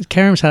 Now,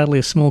 Carram's hardly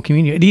a small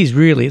community. It is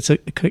really.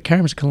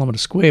 Carram's a kilometre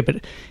square,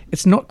 but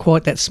it's not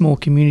quite that small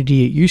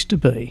community it used to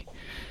be.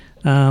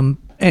 And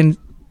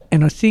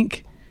I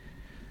think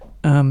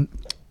the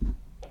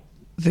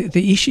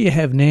issue you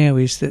have now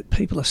is that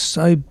people are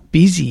so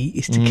busy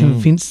is to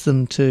convince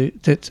them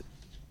that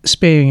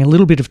sparing a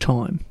little bit of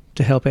time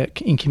to help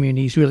out in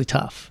community is really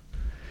tough.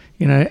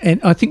 And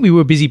I think we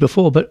were busy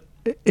before, but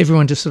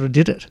everyone just sort of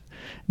did it.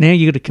 Now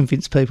you've got to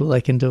convince people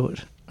they can do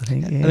it. I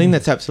think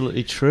that's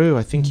absolutely true.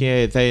 I think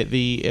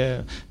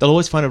they'll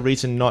always find a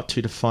reason not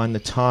to find the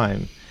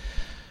time,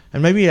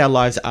 and maybe our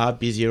lives are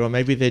busier, or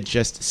maybe they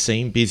just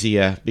seem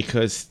busier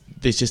because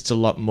there's just a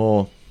lot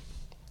more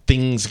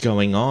things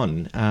going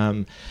on.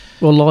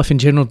 Well, life in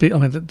general, I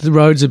mean, the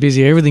roads are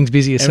busier, everything's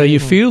busier, so you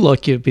feel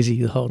like you're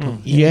busy the whole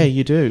time. Yeah,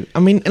 you do.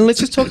 I mean, and let's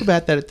just talk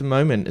about that at the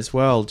moment as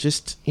well.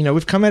 Just,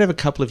 we've come out of a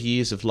couple of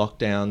years of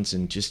lockdowns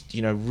and just,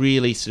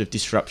 really sort of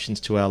disruptions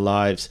to our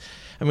lives.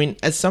 I mean,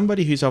 as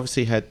somebody who's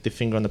obviously had the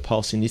finger on the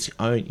pulse in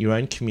your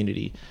own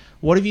community,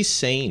 what have you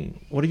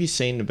seen? What have you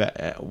seen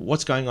about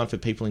what's going on for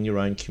people in your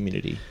own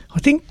community? I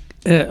think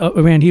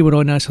around here, what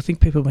I notice, I think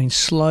people have been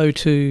slow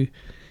to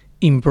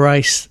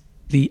embrace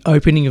the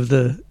opening of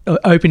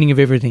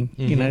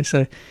everything,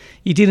 So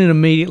you didn't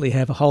immediately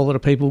have a whole lot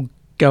of people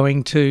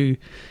going to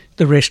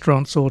the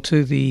restaurants or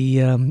to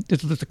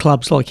the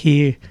clubs like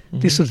here,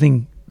 this sort of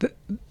thing.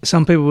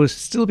 Some people were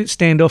still a bit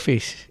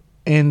standoffish,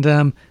 and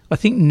I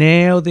think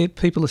now that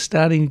people are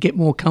starting to get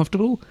more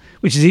comfortable,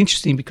 which is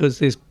interesting because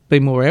there's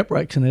been more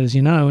outbreaks in it, as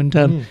you know,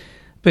 and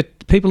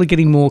but people are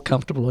getting more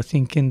comfortable, I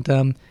think, and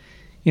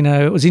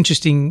it was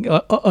interesting.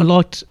 I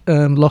liked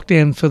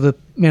lockdown for the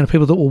amount of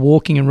people that were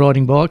walking and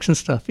riding bikes and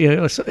stuff.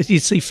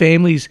 You'd see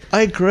families.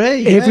 I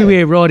agree.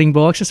 Everywhere riding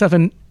bikes and stuff,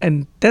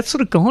 and that's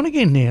sort of gone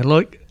again now.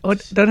 Like I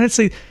don't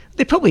see.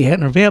 They're probably out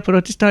and about, but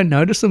I just don't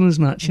notice them as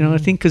much. I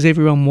think because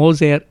everyone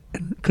was out,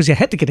 because you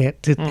had to get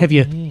out to have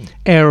your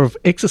hour of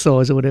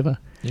exercise or whatever.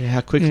 Yeah, how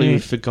quickly we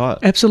forgot.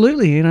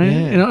 Absolutely,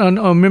 And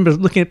I remember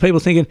looking at people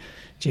thinking,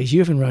 geez,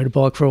 you haven't rode a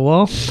bike for a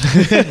while.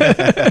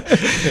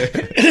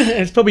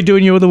 It's probably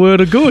doing you all the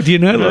world of good,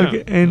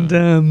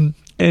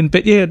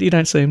 but yeah, you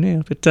don't see them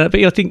now. But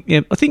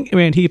yeah, I think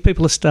around here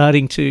people are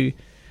starting to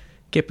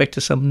get back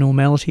to some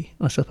normality,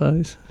 I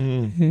suppose.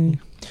 Yeah.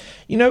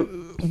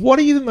 What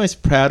are you the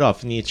most proud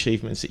of in the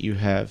achievements that you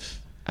have,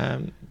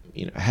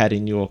 had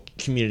in your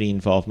community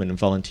involvement and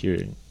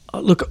volunteering?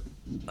 Look,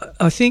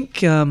 I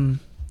think in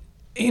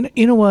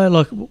a way,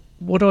 like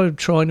what I'm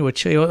trying to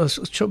achieve, I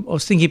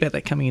was thinking about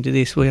that coming into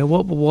this. Where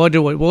why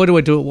do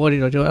I do it? Why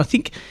did I do it? I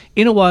think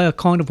in a way I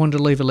kind of wanted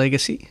to leave a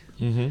legacy,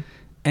 and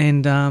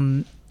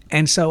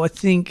so I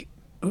think,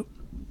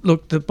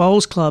 look, the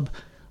Bowls Club,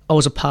 I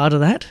was a part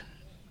of that.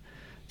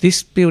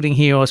 This building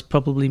here, I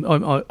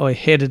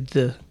headed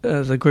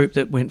the group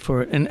that went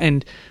for it,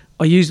 and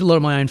I used a lot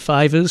of my own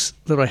favours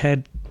that I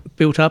had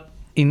built up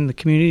in the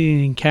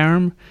community in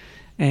Carram,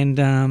 and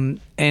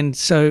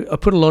so I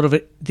put a lot of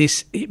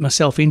this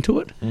myself into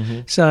it.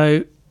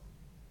 So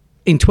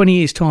in 20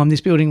 years' time,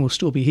 this building will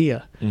still be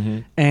here,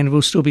 and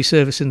will still be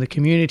servicing the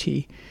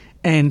community,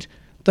 and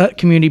that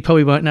community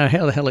probably won't know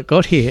how the hell it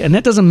got here, and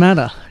that doesn't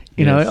matter.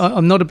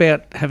 I'm not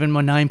about having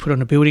my name put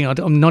on a building.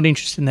 I'm not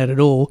interested in that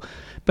at all.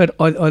 But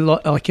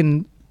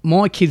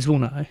my kids will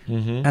know,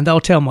 and they'll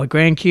tell my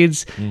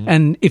grandkids.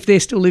 And if they're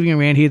still living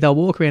around here, they'll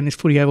walk around this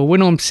footy oval.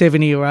 When I'm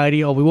 70 or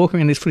 80, I'll be walking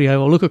around this footy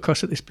oval, I'll look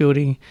across at this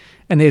building,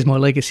 and there's my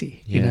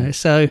legacy.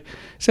 So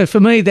for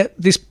me, that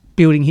this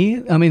building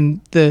here, I mean,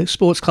 the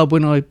sports club,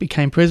 when I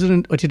became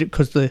president, I did it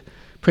because the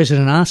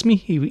president asked me.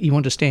 He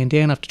wanted to stand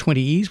down after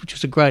 20 years, which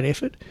was a great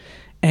effort.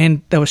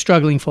 And they were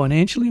struggling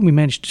financially, and we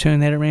managed to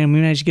turn that around.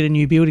 We managed to get a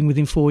new building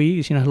within 4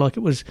 years,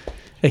 it was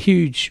a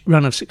huge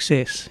run of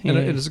success. And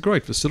it is a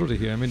great facility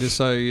here. I mean, to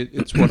say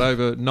it's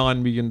over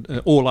 $9 million,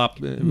 all up,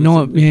 from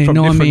 $9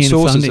 different million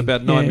sources, funding.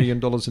 about $9 million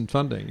in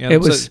funding. And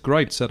it's a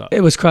great setup.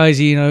 It was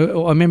crazy, I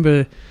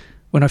remember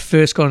when I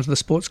first got into the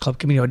sports club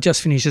committee, I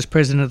just finished as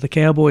president of the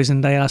Cowboys,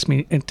 and they asked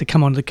me to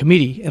come on the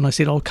committee, and I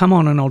said, I'll come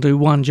on and I'll do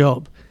one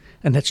job,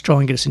 and that's try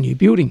and get us a new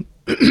building.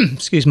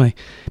 Excuse me.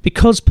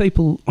 Because I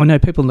know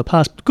people in the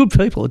past, good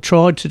people, had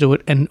tried to do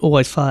it and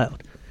always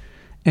failed.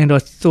 And I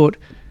thought,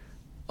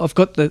 I've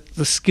got the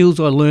skills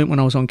I learnt when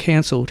I was on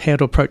council, how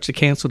to approach the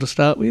council to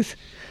start with.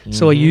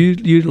 So I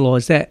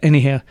utilised that.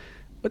 Anyhow,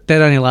 but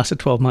that only lasted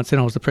 12 months, then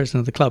I was the president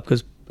of the club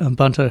because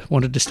Bunter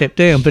wanted to step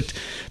down. But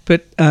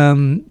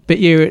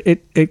yeah,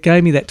 it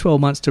gave me that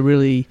 12 months to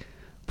really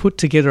put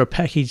together a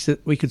package that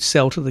we could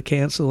sell to the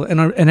council.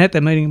 And at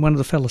that meeting, one of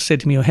the fellas said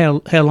to me,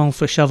 how long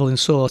for shoveling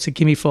soil? I said,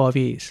 give me 5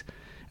 years.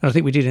 and I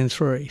think we did in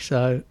 3.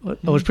 So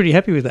I was pretty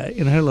happy with that.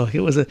 You know, like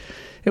it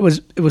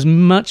was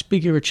much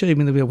bigger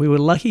achievement than we were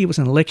lucky. It was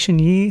an election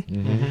year.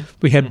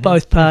 We had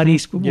both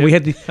parties. We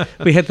had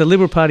the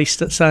Liberal Party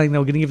saying they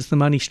were going to give us the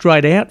money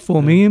straight out,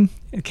 $4 million.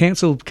 The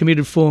council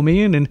committed $4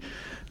 million, and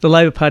the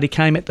Labor Party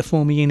came at the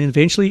 $4 million. And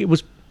eventually, it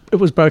was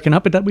broken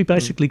up, but we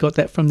basically got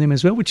that from them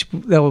as well, which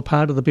they were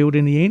part of the build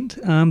in the end.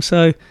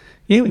 So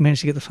yeah, we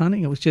managed to get the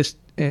funding. It was just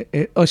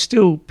I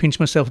still pinch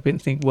myself a bit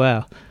and think,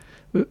 wow,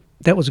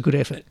 that was a good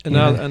effort. And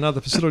are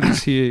the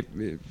facilities here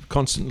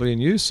constantly in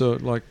use, or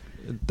like,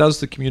 does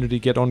the community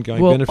get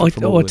ongoing benefit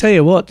from all this? I'll tell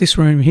you what, this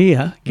room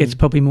here gets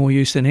probably more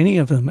use than any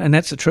of them, and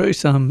that's the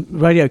truth.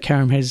 Radio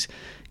Carrum has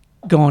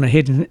gone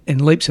ahead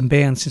in leaps and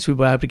bounds since we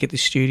were able to get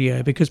this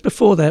studio, because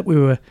before that we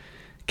were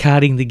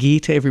carting the gear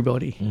to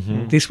everybody.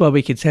 This way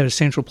we could have a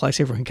central place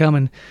everyone can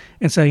come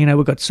and so, you know,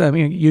 we've got so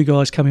many you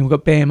guys coming, we've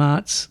got BAM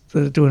Arts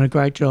that are doing a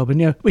great job, and,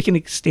 you know, we can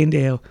extend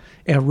our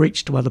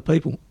reach to other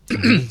people.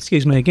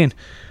 Excuse me again.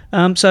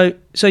 So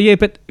yeah,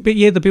 but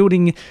yeah, the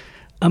building,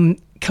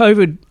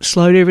 COVID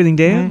slowed everything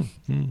down.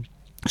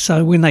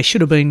 So when they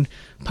should have been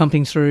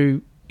pumping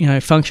through, you know,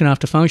 function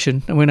after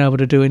function, and weren't able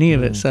to do any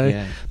of it.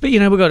 So, but, you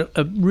know, we've got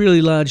a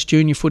really large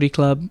junior footy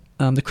club.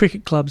 The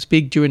cricket club's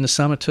big during the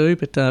summer too,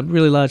 but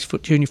really large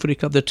junior footy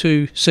club. The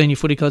 2 senior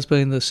footy clubs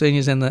being the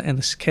seniors and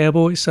the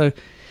Cowboys. So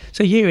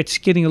yeah, it's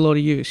getting a lot of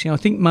use. You know, I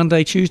think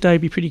Monday, Tuesday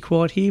would be pretty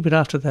quiet here, but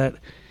after that,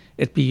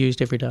 it'd be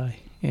used every day.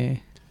 Yeah.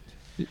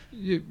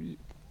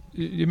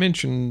 You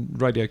mentioned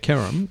Radio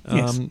Carrum.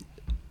 Yes.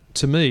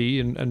 To me,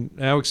 and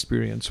our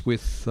experience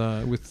with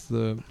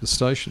the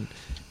station,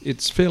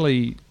 it's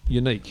fairly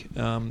unique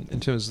in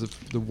terms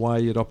of the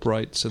way it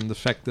operates and the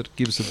fact that it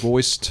gives a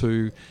voice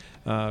to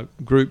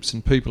groups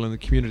and people in the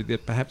community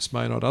that perhaps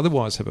may not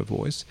otherwise have a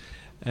voice.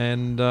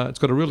 And it's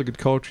got a really good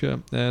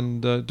culture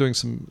and doing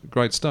some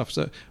great stuff.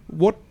 So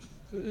what,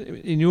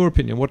 in your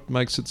opinion, what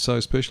makes it so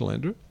special,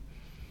 Andrew?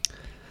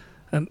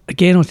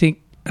 Again, I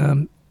think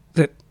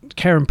that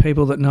Carrum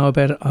people that know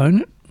about it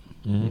own it.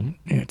 Yeah,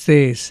 it's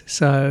theirs.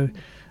 So,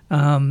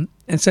 and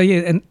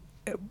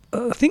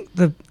I think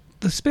the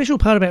special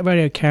part about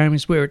Radio Carrum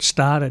is where it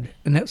started,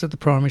 and that was at the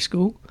primary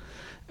school.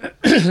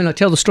 And I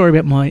tell the story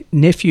about my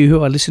nephew,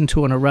 who I listened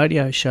to on a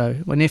radio show.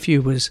 My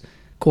nephew was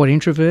quite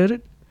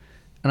introverted,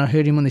 and I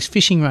heard him on this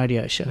fishing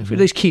radio show. For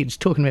these kids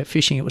talking about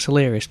fishing, it was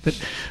hilarious.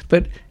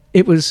 But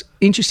it was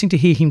interesting to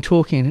hear him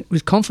talking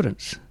with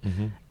confidence.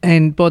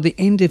 And by the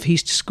end of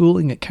his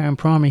schooling at Carrum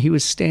Primary, he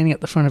was standing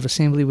at the front of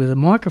assembly with a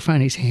microphone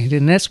in his hand,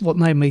 and that's what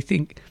made me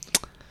think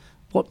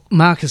what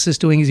Marcus is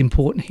doing is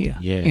important here.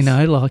 Yes. You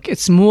know, like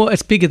it's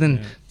bigger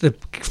than the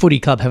footy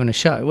club having a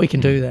show. We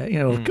can do that, you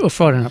know, or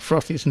Friday Night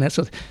Frothies and that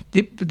sort of.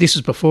 This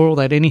was before all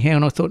that anyhow,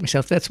 and I thought to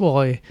myself, that's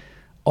why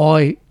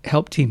I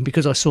helped him,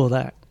 because I saw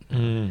that.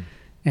 And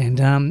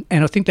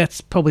I think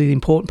that's probably the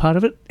important part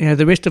of it. You know,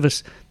 the rest of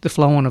us, the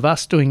flow-on of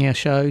us doing our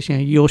shows, you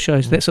know, your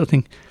shows, that sort of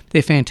thing,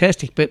 they're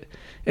fantastic. But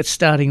it's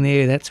starting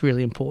there, that's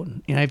really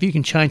important. You know, if you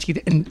can change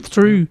it. And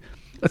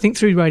I think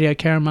through Radio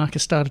Carrum,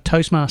 Marcus started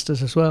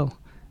Toastmasters as well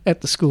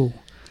at the school,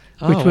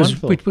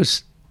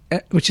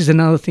 which is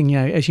another thing, you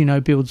know, as you know,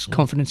 builds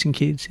confidence in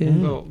kids. Yeah.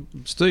 Well,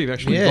 Steve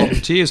actually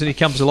volunteers, and he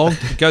comes along,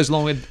 goes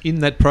along in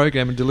that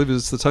program and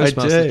delivers the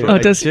Toastmasters. Oh,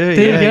 does there you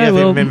go? Yeah,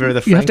 well, a member of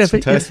the Franks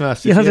and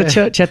Toastmasters. You have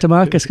to chat to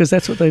Marcus, because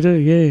that's what they do.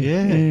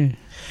 Yeah.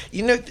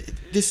 You know,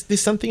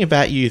 there's something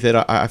about you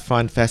that I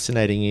find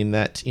fascinating, in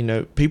that, you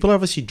know, people are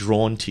obviously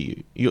drawn to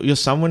you. You're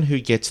someone who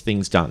gets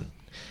things done.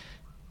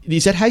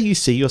 Is that how you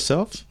see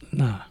yourself?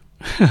 No.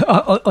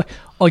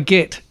 I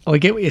get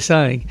what you're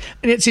saying.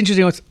 And it's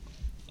interesting.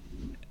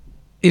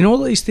 In all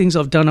these things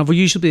I've done, I've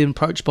usually been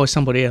approached by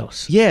somebody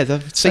else. Yeah,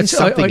 they've seen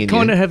something in you. I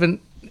kind of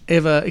haven't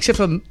ever, except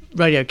for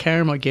Radio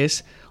Carrum, I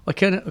guess, I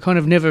kind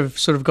of never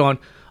sort of gone,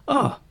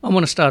 I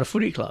want to start a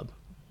footy club.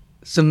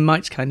 Some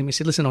mates came to me and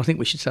said, listen, I think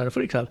we should start a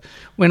footy club.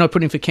 When I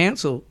put in for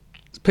council,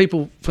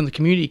 people from the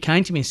community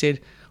came to me and said,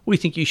 we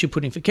think you should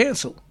put in for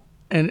council.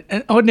 And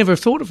I'd never have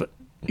thought of it.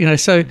 You know,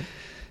 so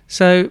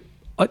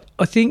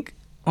I think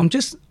I'm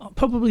just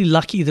probably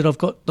lucky that I've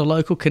got the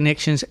local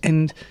connections,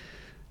 and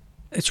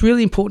it's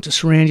really important to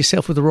surround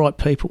yourself with the right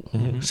people.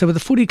 So with the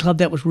footy club,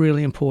 that was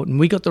really important.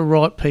 We got the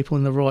right people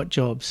in the right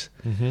jobs.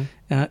 You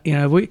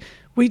know,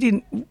 we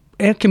didn't.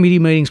 Our committee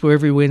meetings were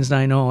every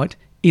Wednesday night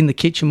in the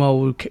kitchen while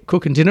we were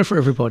cooking dinner for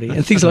everybody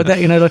and things like that.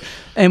 You know,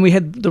 and we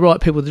had the right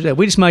people to do that.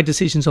 We just made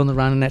decisions on the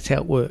run, and that's how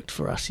it worked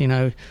for us. You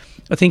know,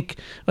 I think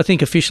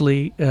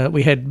officially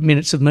we had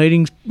minutes of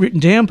meetings written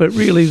down, but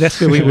really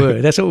that's where we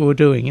were. That's what we were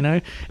doing, you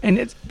know.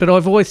 But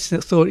I've always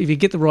thought if you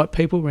get the right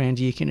people around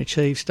you, you can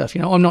achieve stuff.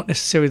 You know, I'm not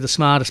necessarily the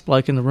smartest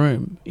bloke in the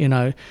room, you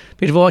know,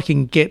 but if I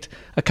can get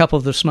a couple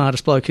of the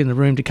smartest bloke in the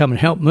room to come and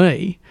help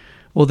me,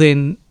 well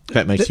then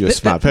that makes you a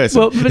smart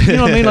person. Well, but you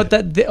know what I mean? Like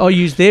that, I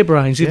use their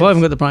brains. If I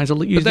haven't got the brains,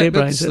 I'll use their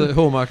brains. That's the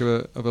hallmark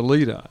of a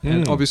leader.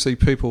 And obviously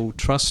people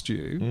trust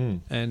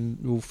you and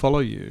will follow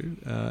you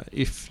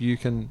if you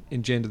can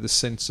engender this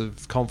sense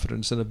of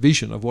confidence and a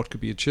vision of what could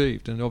be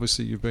achieved. And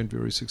obviously you've been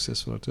very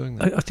successful at doing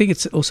that. I think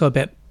it's also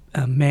about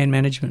man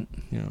management.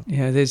 Yeah. You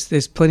know,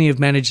 there's plenty of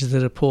managers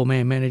that are poor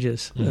man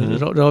managers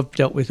that I've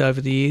dealt with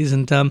over the years,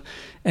 and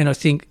I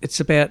think it's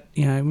about,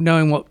 you know,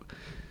 knowing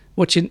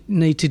what you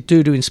need to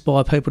do to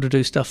inspire people to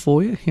do stuff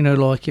for you. You know,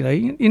 like, you know,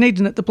 you need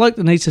to, the bloke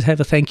that needs to have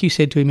a thank you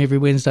said to him every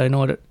Wednesday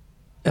night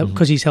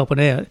because he's helping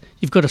out,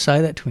 you've got to say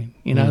that to him.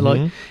 You know,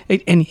 like,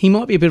 and he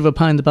might be a bit of a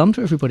pain in the bum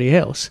to everybody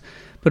else,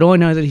 but I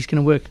know that he's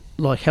going to work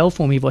like hell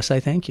for me if I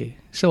say thank you.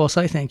 So I'll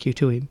say thank you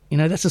to him. You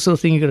know, that's the sort of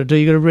thing you've got to do.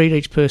 You've got to read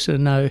each person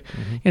and know.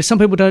 You know, some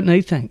people don't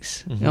need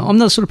thanks. You know, I'm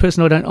not the sort of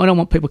person, I don't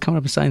want people coming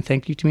up and saying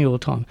thank you to me all the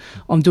time.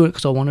 I'm doing it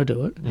because I want to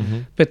do it.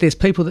 But there's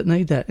people that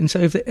need that. And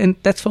so and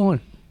that's fine.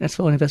 That's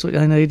fine if that's what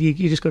they need. You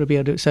just got to be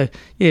able to do it. So,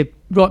 yeah,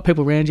 right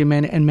people around you,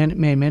 man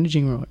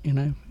managing right, you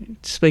know,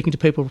 speaking to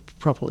people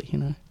properly, you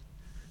know.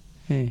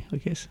 Yeah, I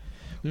guess.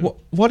 Yeah.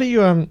 What do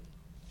you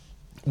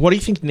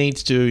think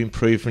needs to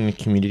improve in the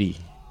community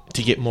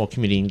to get more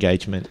community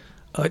engagement?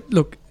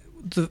 Look,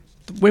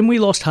 when we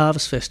lost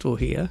Harvest Festival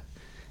here,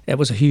 that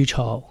was a huge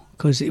hole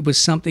because it was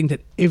something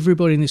that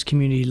everybody in this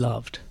community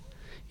loved.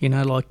 You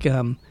know, like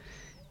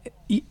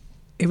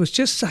it was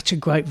just such a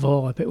great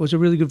vibe. It was a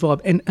really good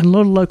vibe, and a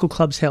lot of local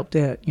clubs helped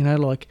out. You know,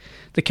 like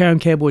the Carrum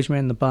Cowboys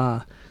ran the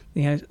bar.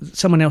 You know,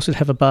 someone else would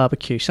have a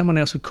barbecue. Someone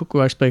else would cook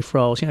roast beef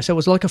rolls. You know, so it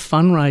was like a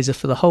fundraiser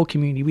for the whole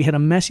community. We had a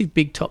massive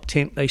big top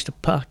tent they used to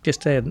park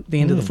just at the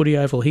end of the footy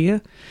oval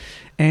here,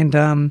 and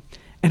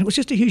it was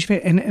just a huge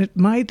event. And it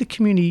made the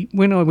community.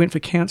 When I went for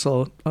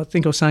council, I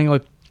think I was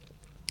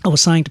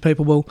saying to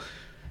people, well,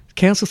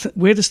 council,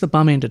 where does the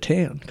bum end of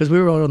town? Because we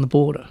were right on the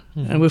border,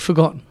 and we've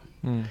forgotten.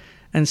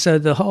 And so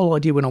the whole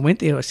idea when I went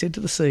there, I said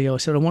to the CEO, I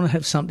said, I want to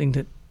have something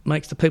that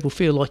makes the people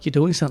feel like you're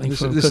doing something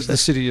for them. This is the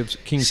city of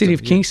Kingston. City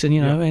of Kingston, you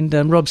know, and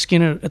Rob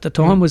Skinner at the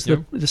time was the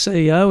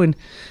CEO,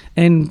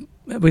 and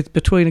with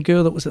between a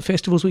girl that was at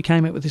festivals, we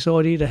came up with this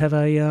idea to have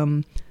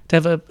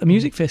a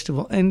music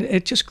festival, and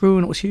it just grew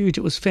and it was huge.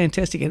 It was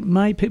fantastic. It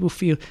made people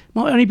feel, it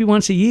might only be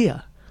once a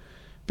year,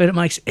 but it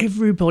makes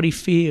everybody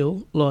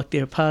feel like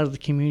they're a part of the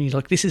community,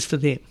 like this is for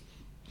them.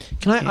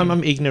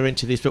 I'm ignorant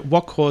to this, but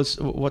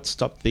what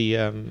stopped the?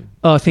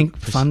 I think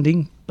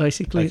funding,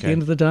 basically. At the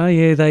end of the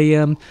day, yeah.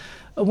 They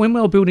when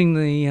we were building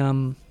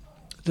the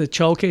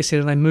childcare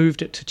centre, they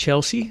moved it to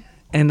Chelsea,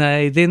 and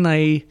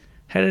they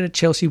had it at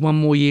Chelsea one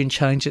more year and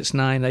changed its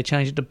name. They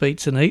changed it to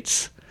Beats and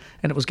Eats,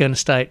 and it was going to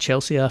stay at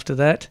Chelsea after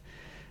that.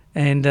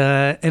 And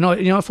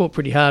I fought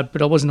pretty hard,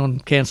 but I wasn't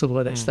on council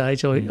by that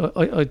stage.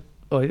 I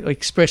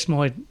expressed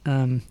my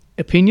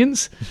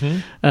opinions,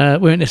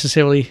 weren't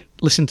necessarily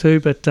listened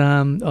to, but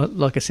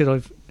like I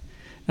said,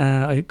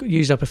 I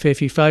used up a fair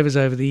few favours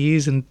over the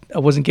years, and I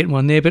wasn't getting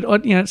one there. But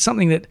it's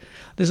something that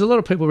there's a lot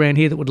of people around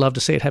here that would love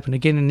to see it happen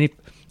again. And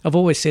I've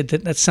always said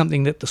that that's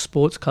something that the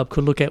sports club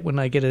could look at when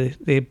they get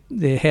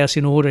their house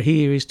in order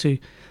here, is to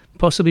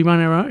possibly run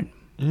our own.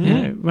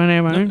 Run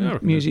our own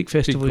music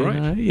festival.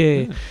 And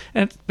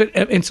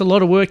it's a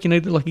lot of work. You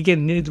need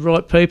the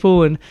right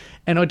people, and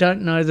I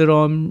don't know that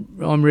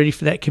I'm ready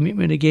for that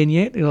commitment again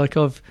yet. Like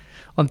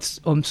I'm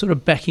sort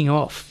of backing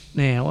off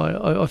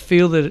now. I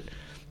feel that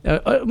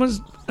it was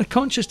a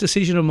conscious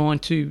decision of mine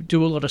to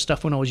do a lot of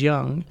stuff when I was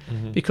young,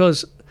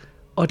 because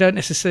I don't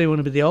necessarily want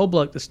to be the old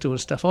bloke that's doing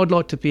stuff. I'd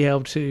like to be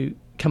able to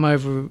come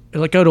over,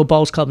 like go to a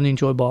bowls club and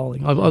enjoy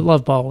bowling. I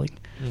love bowling.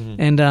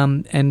 And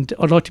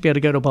I'd like to be able to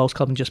go to a bowls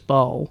club and just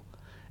bowl,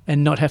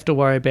 and not have to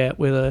worry about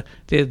whether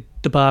the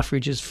bar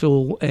fridge is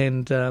full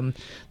and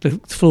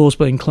the floor's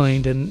been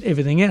cleaned and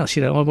everything else.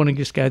 You know, I want to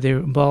just go there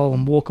and bowl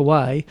and walk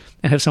away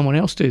and have someone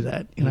else do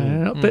that. You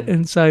know,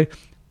 and so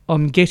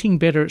I'm getting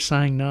better at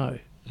saying no,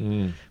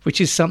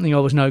 which is something I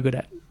was no good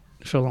at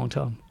for a long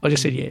time. I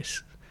just said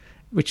yes,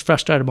 which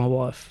frustrated my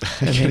wife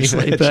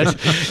immensely.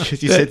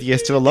 Because you said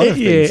yes to a lot of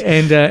things.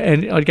 Yeah,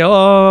 and I'd go,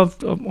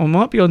 I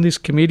might be on this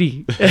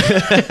committee.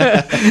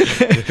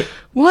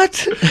 What?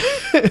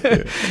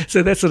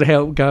 So that's sort of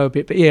how it would go a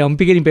bit. But yeah, I'm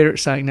getting better at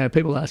saying no.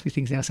 People ask me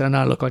things now, so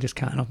no, look, I just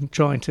can't. I'm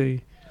trying to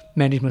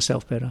manage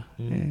myself better.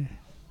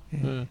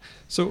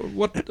 So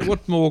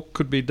what more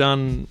could be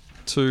done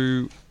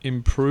to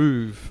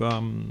improve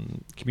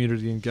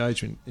community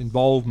engagement,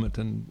 involvement,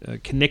 and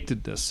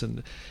connectedness,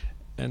 and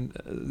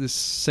this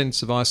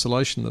sense of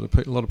isolation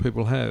that a lot of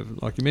people have?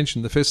 Like you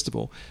mentioned, the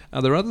festival.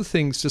 Are there other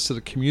things just at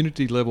a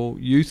community level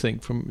you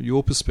think, from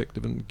your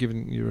perspective, and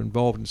given you're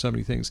involved in so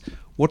many things,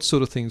 what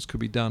sort of things could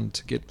be done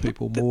to get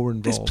people more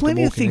involved? There's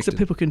plenty of things that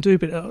people can do,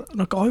 but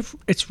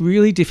it's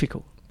really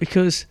difficult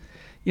because,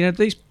 you know,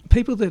 these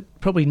people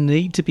that probably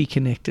need to be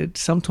connected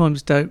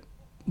sometimes don't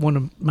want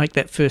to make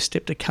that first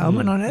step to come,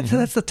 and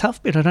that's the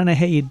tough bit. I don't know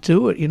how you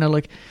do it. You know,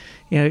 like,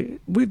 you know,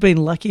 we've been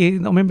lucky. I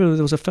remember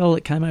there was a fellow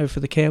that came over for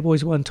the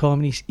Cowboys one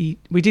time, and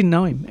we didn't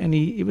know him, and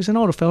he was an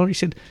older fellow. He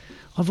said,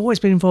 "I've always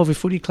been involved with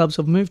footy clubs.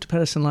 I've moved to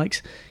Patterson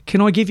Lakes.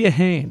 Can I give you a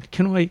hand?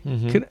 Can I?"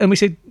 And we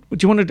said, "Do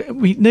you want to?"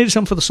 We needed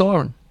something for the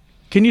siren.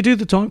 Can you do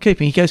the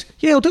timekeeping? He goes,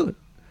 "Yeah, I'll do it."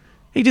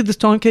 He did this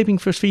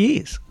timekeeping for us for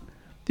years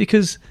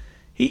because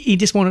he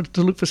just wanted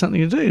to look for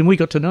something to do, and we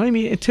got to know him.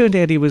 It turned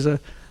out he was a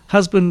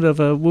husband of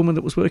a woman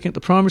that was working at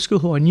the primary school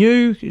who I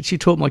knew. She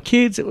taught my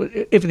kids.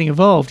 Everything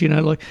evolved,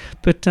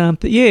 But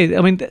yeah,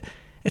 I mean,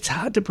 it's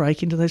hard to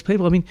break into those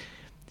people. I mean,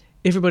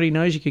 everybody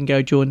knows you can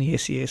go join the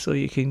SES or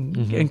you can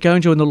and go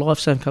and join the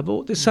Lifesaving Club.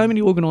 Oh, there's so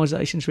many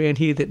organisations around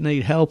here that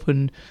need help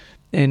and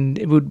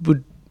it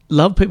would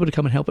love people to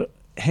come and help. But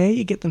how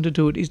you get them to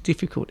do it is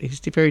difficult. It's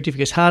very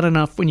difficult. It's hard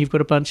enough when you've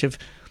got a bunch of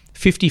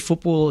 50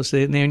 footballers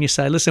there and you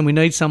say, listen, we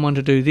need someone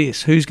to do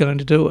this. Who's going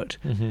to do it?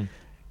 Mm-hmm.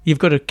 You've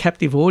got a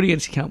captive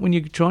audience. You can't. When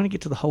you're trying to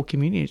get to the whole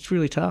community, it's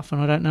really tough. And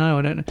I don't know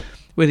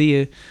whether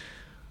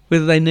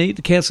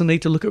the council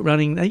need to look at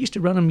running. They used to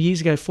run them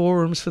years ago,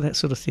 forums for that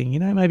sort of thing.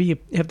 Maybe you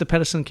have the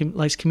Patterson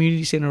Lakes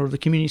Community Centre or the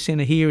community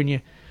centre here, and you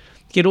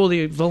get all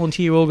the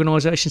volunteer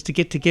organisations to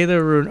get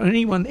together, or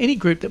any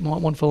group that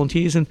might want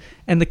volunteers, and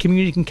the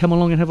community can come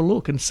along and have a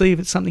look and see if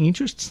it's something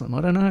interests them.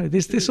 I don't know.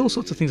 There's all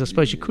sorts of things I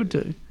suppose you could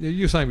do.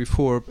 You were saying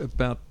before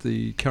about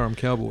the Carrum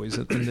Cowboys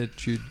and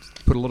that you'd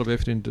put a lot of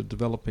effort into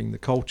developing the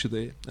culture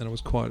there, and it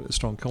was quite a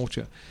strong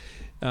culture.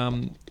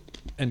 And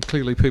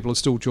clearly people are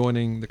still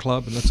joining the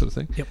club and that sort of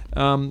thing.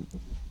 Yep.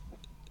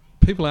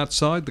 People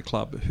outside the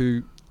club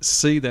who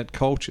see that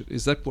culture,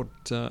 is that what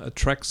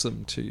attracts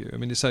them to you? I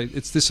mean, you say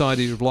it's this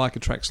idea of like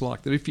attracts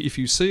like, that if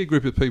you see a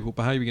group of people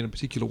behaving in a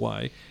particular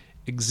way,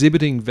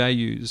 exhibiting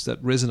values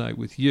that resonate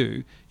with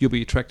you, you'll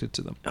be attracted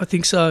to them. I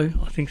think so,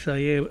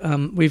 yeah.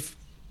 We've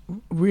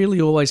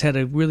really always had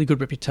a really good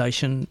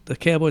reputation. The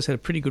Cowboys had a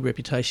pretty good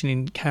reputation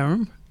in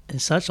Carrum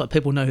and such, like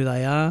people know who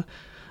they are.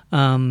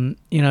 And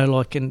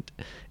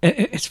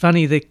it's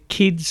funny, the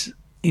kids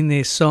in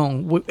their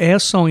song, our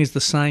song is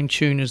the same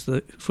tune as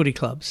the footy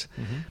clubs,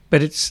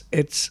 but it's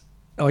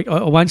I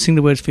won't sing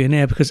the words for you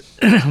now because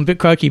I'm a bit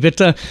croaky,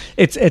 but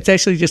it's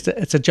actually just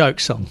it's a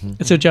joke song.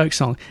 It's a joke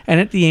song, and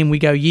at the end we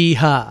go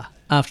yee-haw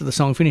after the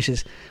song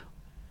finishes.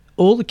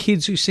 All the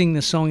kids who sing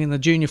the song in the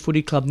junior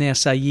footy club now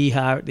say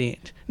yee-haw at the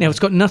end. Now it's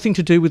got nothing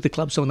to do with the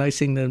club song. They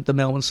sing the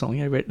Melbourne song,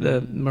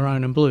 the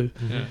maroon and blue.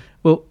 Yeah.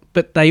 Well,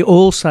 but they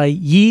all say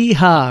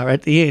yee-haw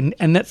at the end,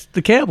 and that's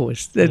the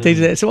Cowboys. They do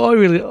that. So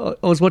I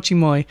was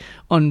watching on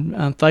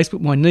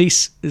Facebook. My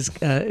niece is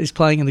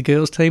playing in the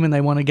girls' team, and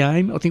they won a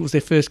game. I think it was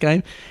their first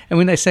game. And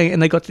when they sang it,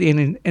 and they got to the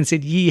end and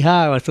said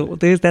yee-haw, I thought, well,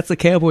 that's the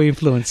Cowboy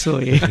influence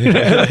for you.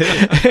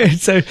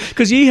 So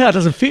because yee-haw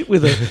doesn't fit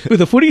with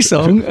a footy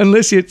song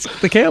unless it's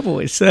the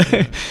Cowboys. So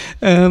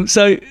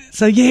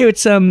yeah,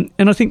 it's and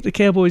I think the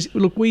Cowboys.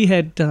 Look, we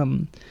had.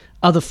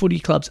 Other footy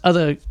clubs,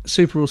 other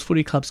Super Rules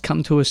footy clubs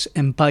come to us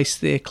and base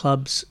their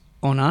clubs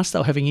on us. They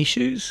were having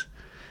issues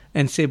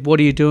and said, what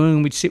are you doing?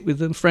 And we'd sit with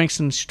them,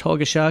 Frankston's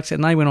Tiger Sharks,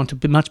 and they went on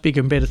to much bigger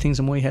and better things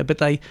than we had. But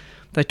they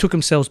took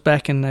themselves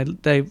back and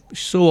they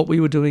saw what we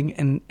were doing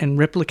and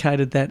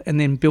replicated that and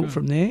then built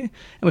from there. And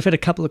we've had a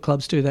couple of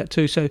clubs do that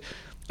too. So,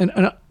 and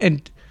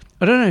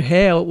I don't know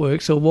how it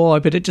works or why,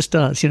 but it just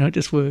does, it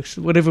just works.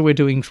 Whatever we're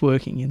doing is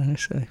working,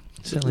 so...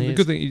 The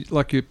good thing,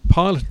 like you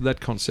piloted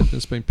that concept and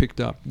it's been picked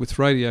up with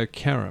Radio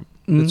Carrum.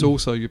 It's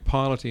also you're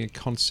piloting a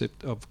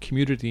concept of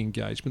community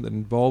engagement that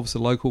involves the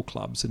local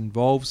clubs, it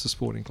involves the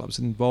sporting clubs,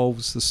 it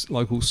involves the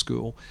local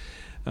school.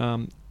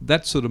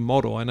 That sort of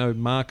model, I know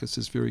Marcus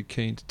is very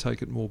keen to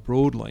take it more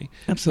broadly.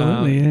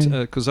 Absolutely,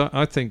 because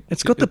I think...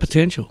 It's got the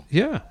potential.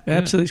 Yeah.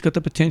 Absolutely, it's got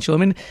the potential. I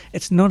mean,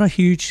 it's not a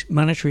huge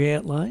monetary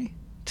outlay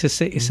to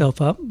set yourself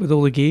up with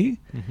all the gear.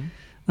 Mm-hmm.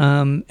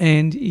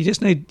 And you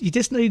just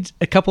need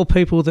a couple of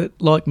people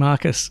that, like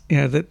Marcus,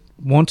 that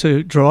want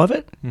to drive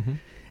it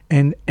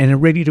and are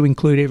ready to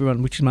include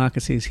everyone, which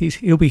Marcus is.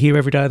 He'll be here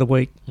every day of the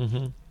week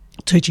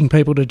teaching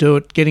people to do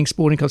it, getting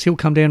sporting clubs. He'll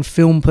come down,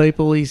 film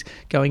people. He's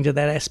going to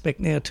that aspect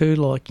now too,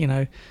 like,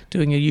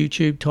 doing a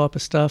YouTube type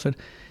of stuff. And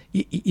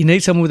you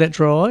need someone with that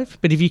drive,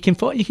 but if you can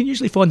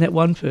usually find that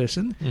one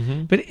person.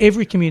 But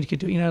every community could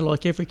do it.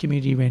 Like every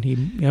community around here,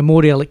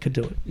 Mordy Alec could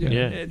do it.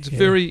 It's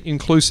very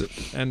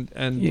inclusive, and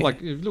like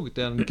if you look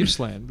down in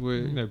Gippsland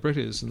where Brett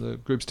is and the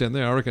groups down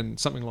there, I reckon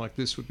something like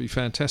this would be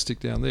fantastic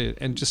down there,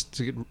 and just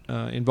to get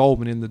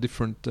involvement in the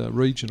different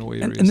regional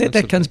areas. And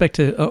that comes back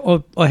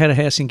to I had a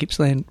house in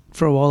Gippsland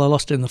for a while. I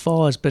lost it in the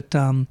fires, but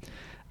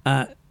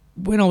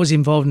when I was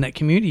involved in that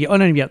community, I'd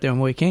only be up there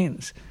on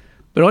weekends.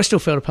 But I still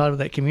felt a part of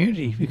that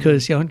community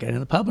because I'd go to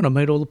the pub and I'd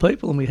meet all the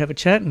people and we'd have a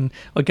chat and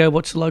I'd go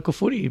watch the local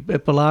footy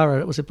at Ballara.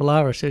 It was at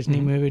Ballara, so it's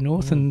near Murray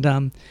North. And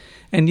I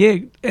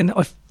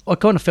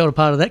kind of felt a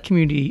part of that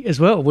community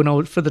as well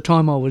for the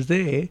time I was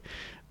there.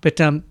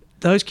 But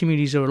those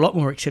communities are a lot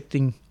more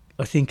accepting,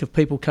 I think, of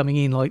people coming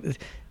in. Like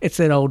it's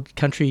that old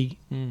country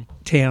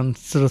town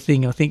sort of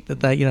thing. I think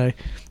that they,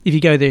 if you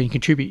go there and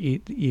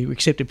contribute, you're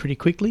accepted pretty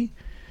quickly.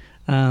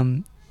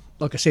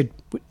 Like I said,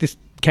 this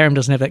Carrum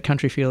doesn't have that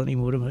country feel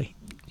anymore to me.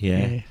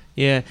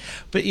 Yeah.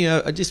 But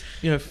I just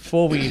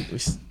before we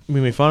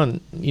move on,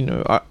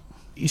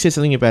 you said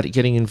something about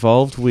getting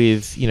involved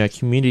with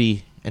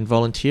community and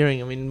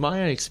volunteering. I mean,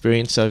 my own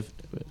experience, I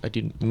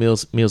did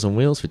Meals on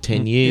Wheels for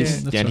 10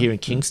 years down here in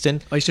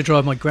Kingston. I used to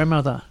drive my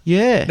grandmother.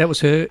 Yeah, that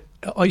was her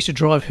I used to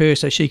drive her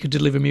so she could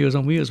deliver Meals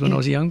on Wheels when I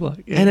was a young bloke.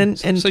 Yeah. And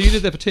So you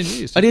did that for 10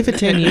 years? I did for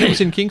 10 years. It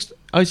was in Kingston?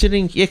 I was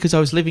doing, because I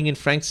was living in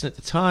Frankston at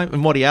the time,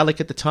 and Morty Alec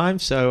at the time.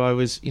 So I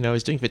was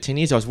doing for 10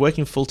 years. I was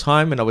working full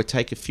time, and I would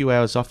take a few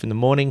hours off in the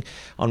morning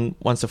on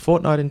once a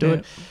fortnight and do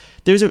it.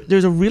 There's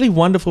a really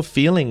wonderful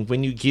feeling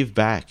when you give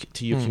back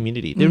to your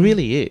community. There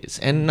really is.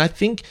 And I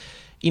think,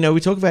 we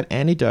talk about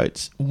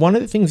antidotes. One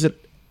of the things that,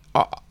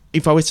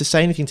 if I was to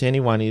say anything to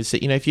anyone, is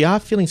that, if you are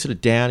feeling sort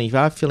of down, if you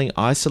are feeling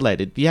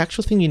isolated, the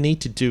actual thing you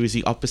need to do is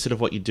the opposite of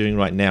what you're doing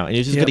right now. And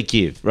you're just got to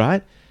give,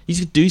 right? You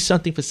just do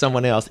something for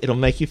someone else. It'll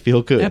make you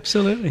feel good.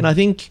 Absolutely. And I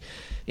think,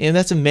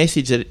 that's a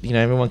message that,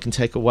 everyone can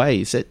take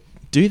away, is that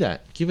do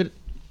that. Give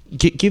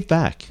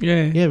back.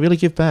 Yeah. Yeah, really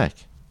give back.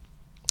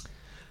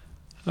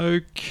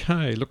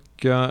 Okay, look,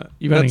 you're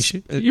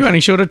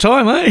running short of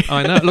time, eh?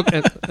 I know. Look,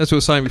 as we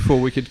were saying before,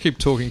 we could keep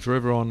talking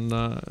forever on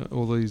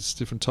all these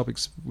different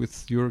topics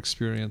with your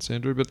experience,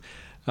 Andrew, but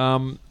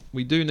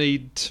we do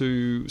need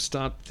to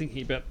start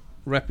thinking about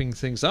wrapping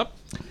things up.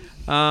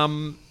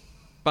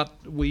 But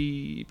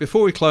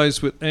before we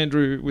close with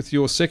Andrew, with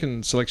your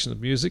second selection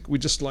of music,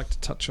 we'd just like to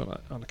touch on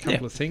a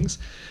couple of things.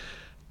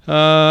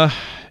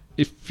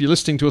 If you're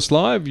listening to us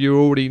live, you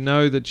already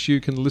know that you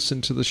can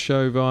listen to the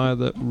show via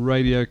the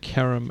Radio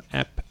Caram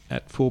app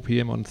at 4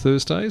 p.m. on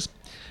Thursdays.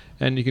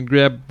 And you can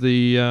grab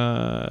the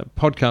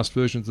podcast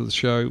versions of the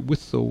show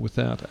with or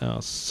without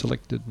our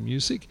selected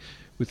music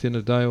within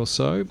a day or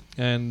so.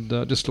 And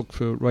just look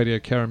for Radio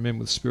Caram Men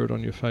with Spirit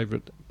on your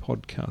favourite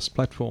podcast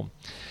platform.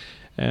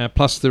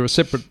 Plus, there are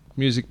separate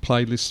music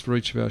playlists for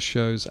each of our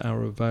shows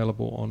are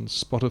available on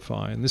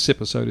Spotify. And this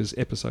episode is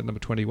episode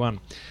number 21.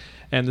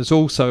 And there's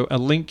also a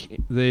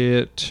link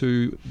there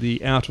to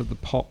the Out of the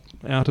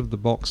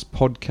Box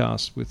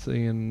podcast with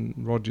Ian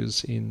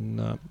Rogers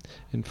in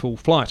full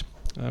flight,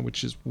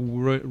 which is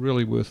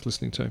really worth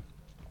listening to.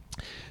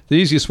 The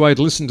easiest way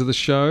to listen to the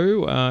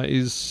show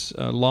is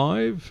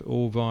live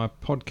or via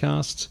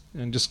podcast,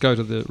 and just go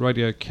to the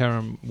Radio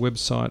Caram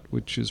website,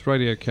 which is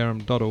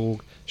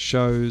radiocaram.org,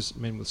 shows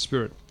Men with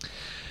Spirit.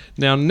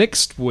 Now,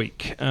 next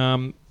week,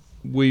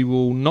 we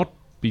will not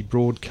be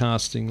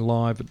broadcasting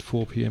live at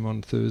 4 p.m.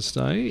 on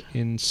Thursday.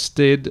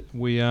 Instead,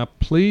 we are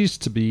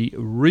pleased to be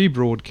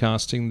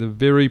rebroadcasting the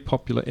very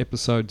popular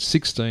episode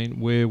 16,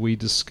 where we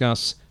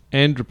discuss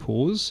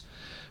andropause,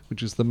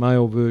 which is the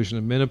male version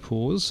of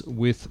menopause,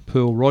 with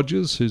Pearl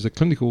Rogers, who's a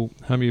clinical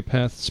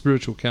homeopath,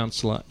 spiritual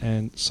counsellor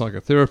and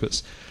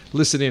psychotherapist.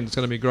 Listen in, it's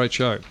going to be a great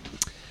show.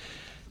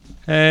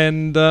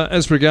 And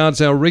as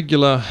regards our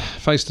regular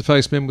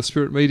face-to-face Men with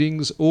Spirit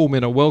meetings, all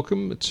men are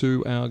welcome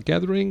to our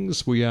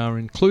gatherings. We are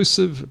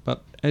inclusive,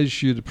 but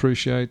as you'd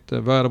appreciate,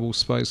 available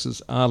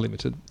spaces are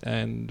limited,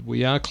 and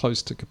we are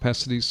close to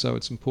capacity, so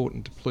it's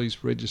important to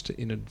please register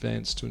in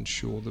advance to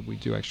ensure that we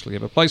do actually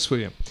have a place for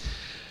you.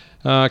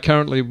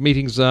 Currently,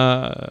 meetings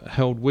are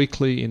held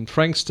weekly in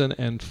Frankston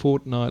and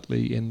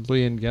fortnightly in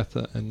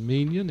Leongatha and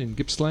Meenion in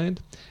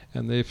Gippsland,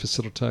 and they're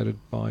facilitated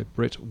by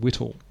Brett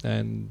Whittle.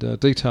 And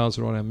details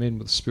are on our Men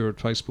with Spirit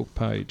Facebook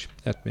page,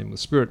 at Men with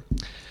Spirit.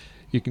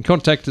 You can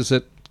contact us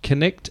at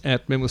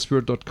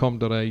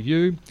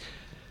connect@menwithspirit.com.au.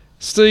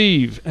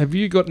 Steve, have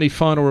you got any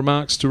final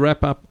remarks to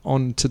wrap up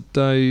on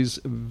today's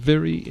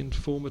very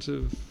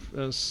informative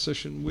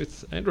session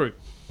with Andrew?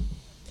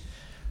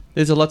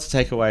 There's a lot to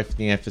take away from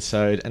the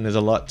episode, and there's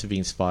a lot to be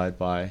inspired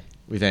by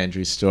with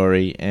Andrew's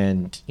story.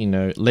 And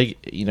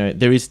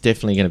there is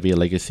definitely going to be a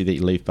legacy that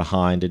you leave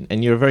behind,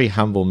 and you're a very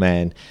humble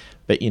man.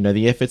 But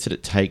the efforts that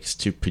it takes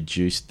to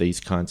produce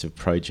these kinds of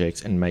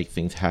projects and make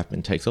things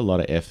happen takes a lot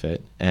of effort.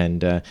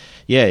 And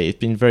it's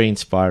been very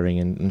inspiring,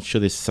 and I'm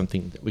sure there's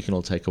something that we can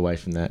all take away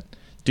from that.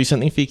 Do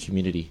something for your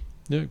community.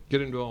 Yeah,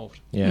 get involved.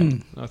 Yeah,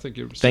 I think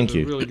you're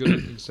a really good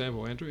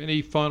example, Andrew.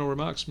 Any final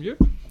remarks from you?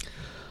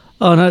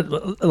 Oh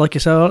no, like I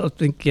say, I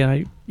think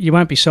you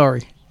won't be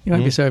sorry. You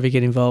won't be sorry if you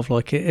get involved.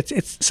 Like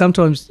it's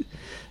sometimes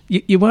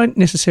you won't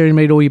necessarily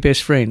meet all your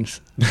best friends.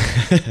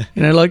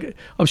 Like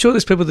I'm sure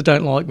there's people that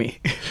don't like me,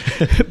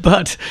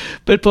 but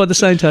by the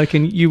same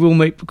token, you will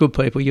meet good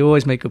people. You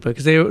always meet good people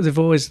because they've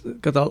always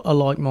got a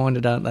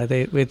like-minded, aren't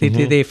they?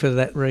 They're there for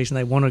that reason.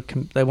 They want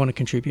to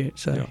contribute.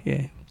 So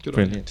yeah. Good.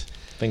 Brilliant.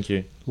 Thank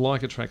you.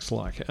 Like attracts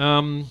like.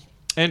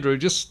 Andrew,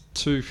 just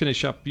to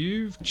finish up,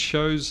 you've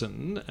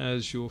chosen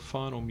as your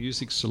final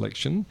music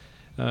selection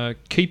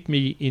Keep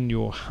Me in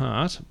Your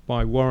Heart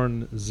by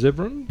Warren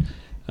Zevon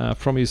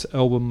from his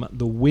album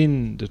The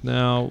Wind.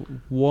 Now,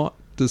 what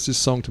does this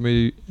song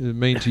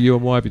mean to you,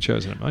 and why have you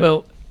chosen it, mate?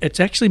 Well, it's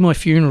actually my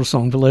funeral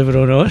song, believe it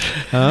or not.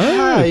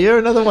 Oh, you're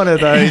another one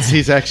of those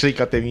who's actually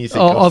got their music.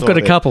 I've got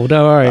a couple,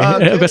 don't worry.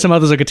 I've got some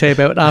others I could tell you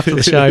about after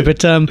the show.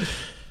 But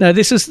no,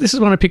 this is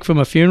one I picked from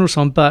a funeral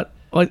song, but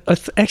I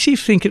actually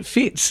think it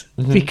fits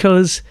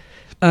because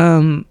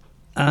as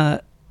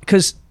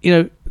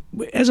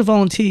a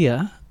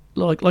volunteer,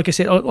 like I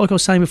said, like I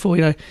was saying before,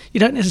 you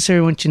don't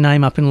necessarily want your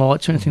name up in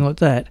lights or anything like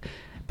that.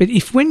 But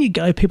if when you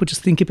go, people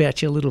just think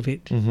about you a little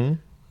bit.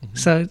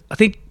 So I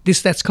think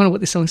that's kind of what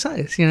this song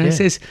says. It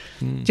says,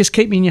 just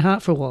keep me in your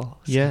heart for a while.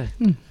 So, yeah.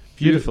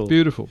 Beautiful.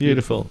 Beautiful.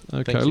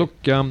 Okay, look,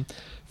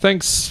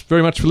 Thanks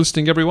very much for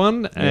listening,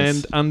 everyone. Yes.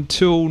 And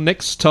until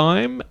next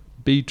time,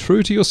 be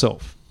true to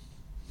yourself.